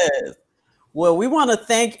 Yes. Well, we want to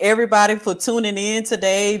thank everybody for tuning in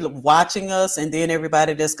today, watching us, and then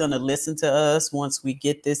everybody that's going to listen to us once we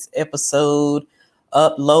get this episode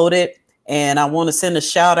uploaded. And I want to send a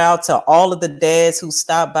shout out to all of the dads who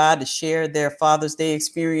stopped by to share their Father's Day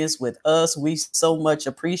experience with us. We so much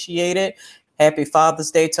appreciate it. Happy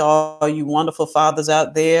Father's Day to all you wonderful fathers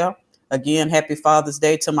out there. Again, happy Father's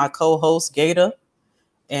Day to my co-host Gator.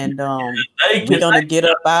 And we're gonna get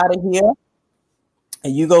up out of here.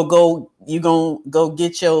 And you gonna go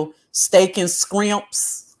get your steak and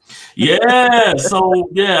scrimps. Yeah, so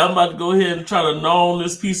yeah, I'm about to go ahead and try to gnaw on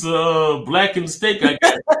this piece of blackened steak I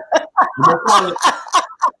got.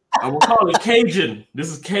 I'm gonna call it Cajun.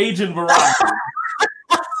 This is Cajun variety.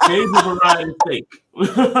 Cajun variety steak.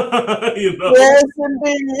 You know? Yes,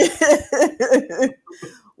 indeed.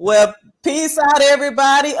 Well, peace out,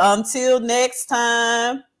 everybody. Until next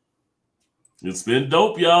time. It's been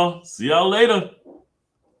dope, y'all. See y'all later.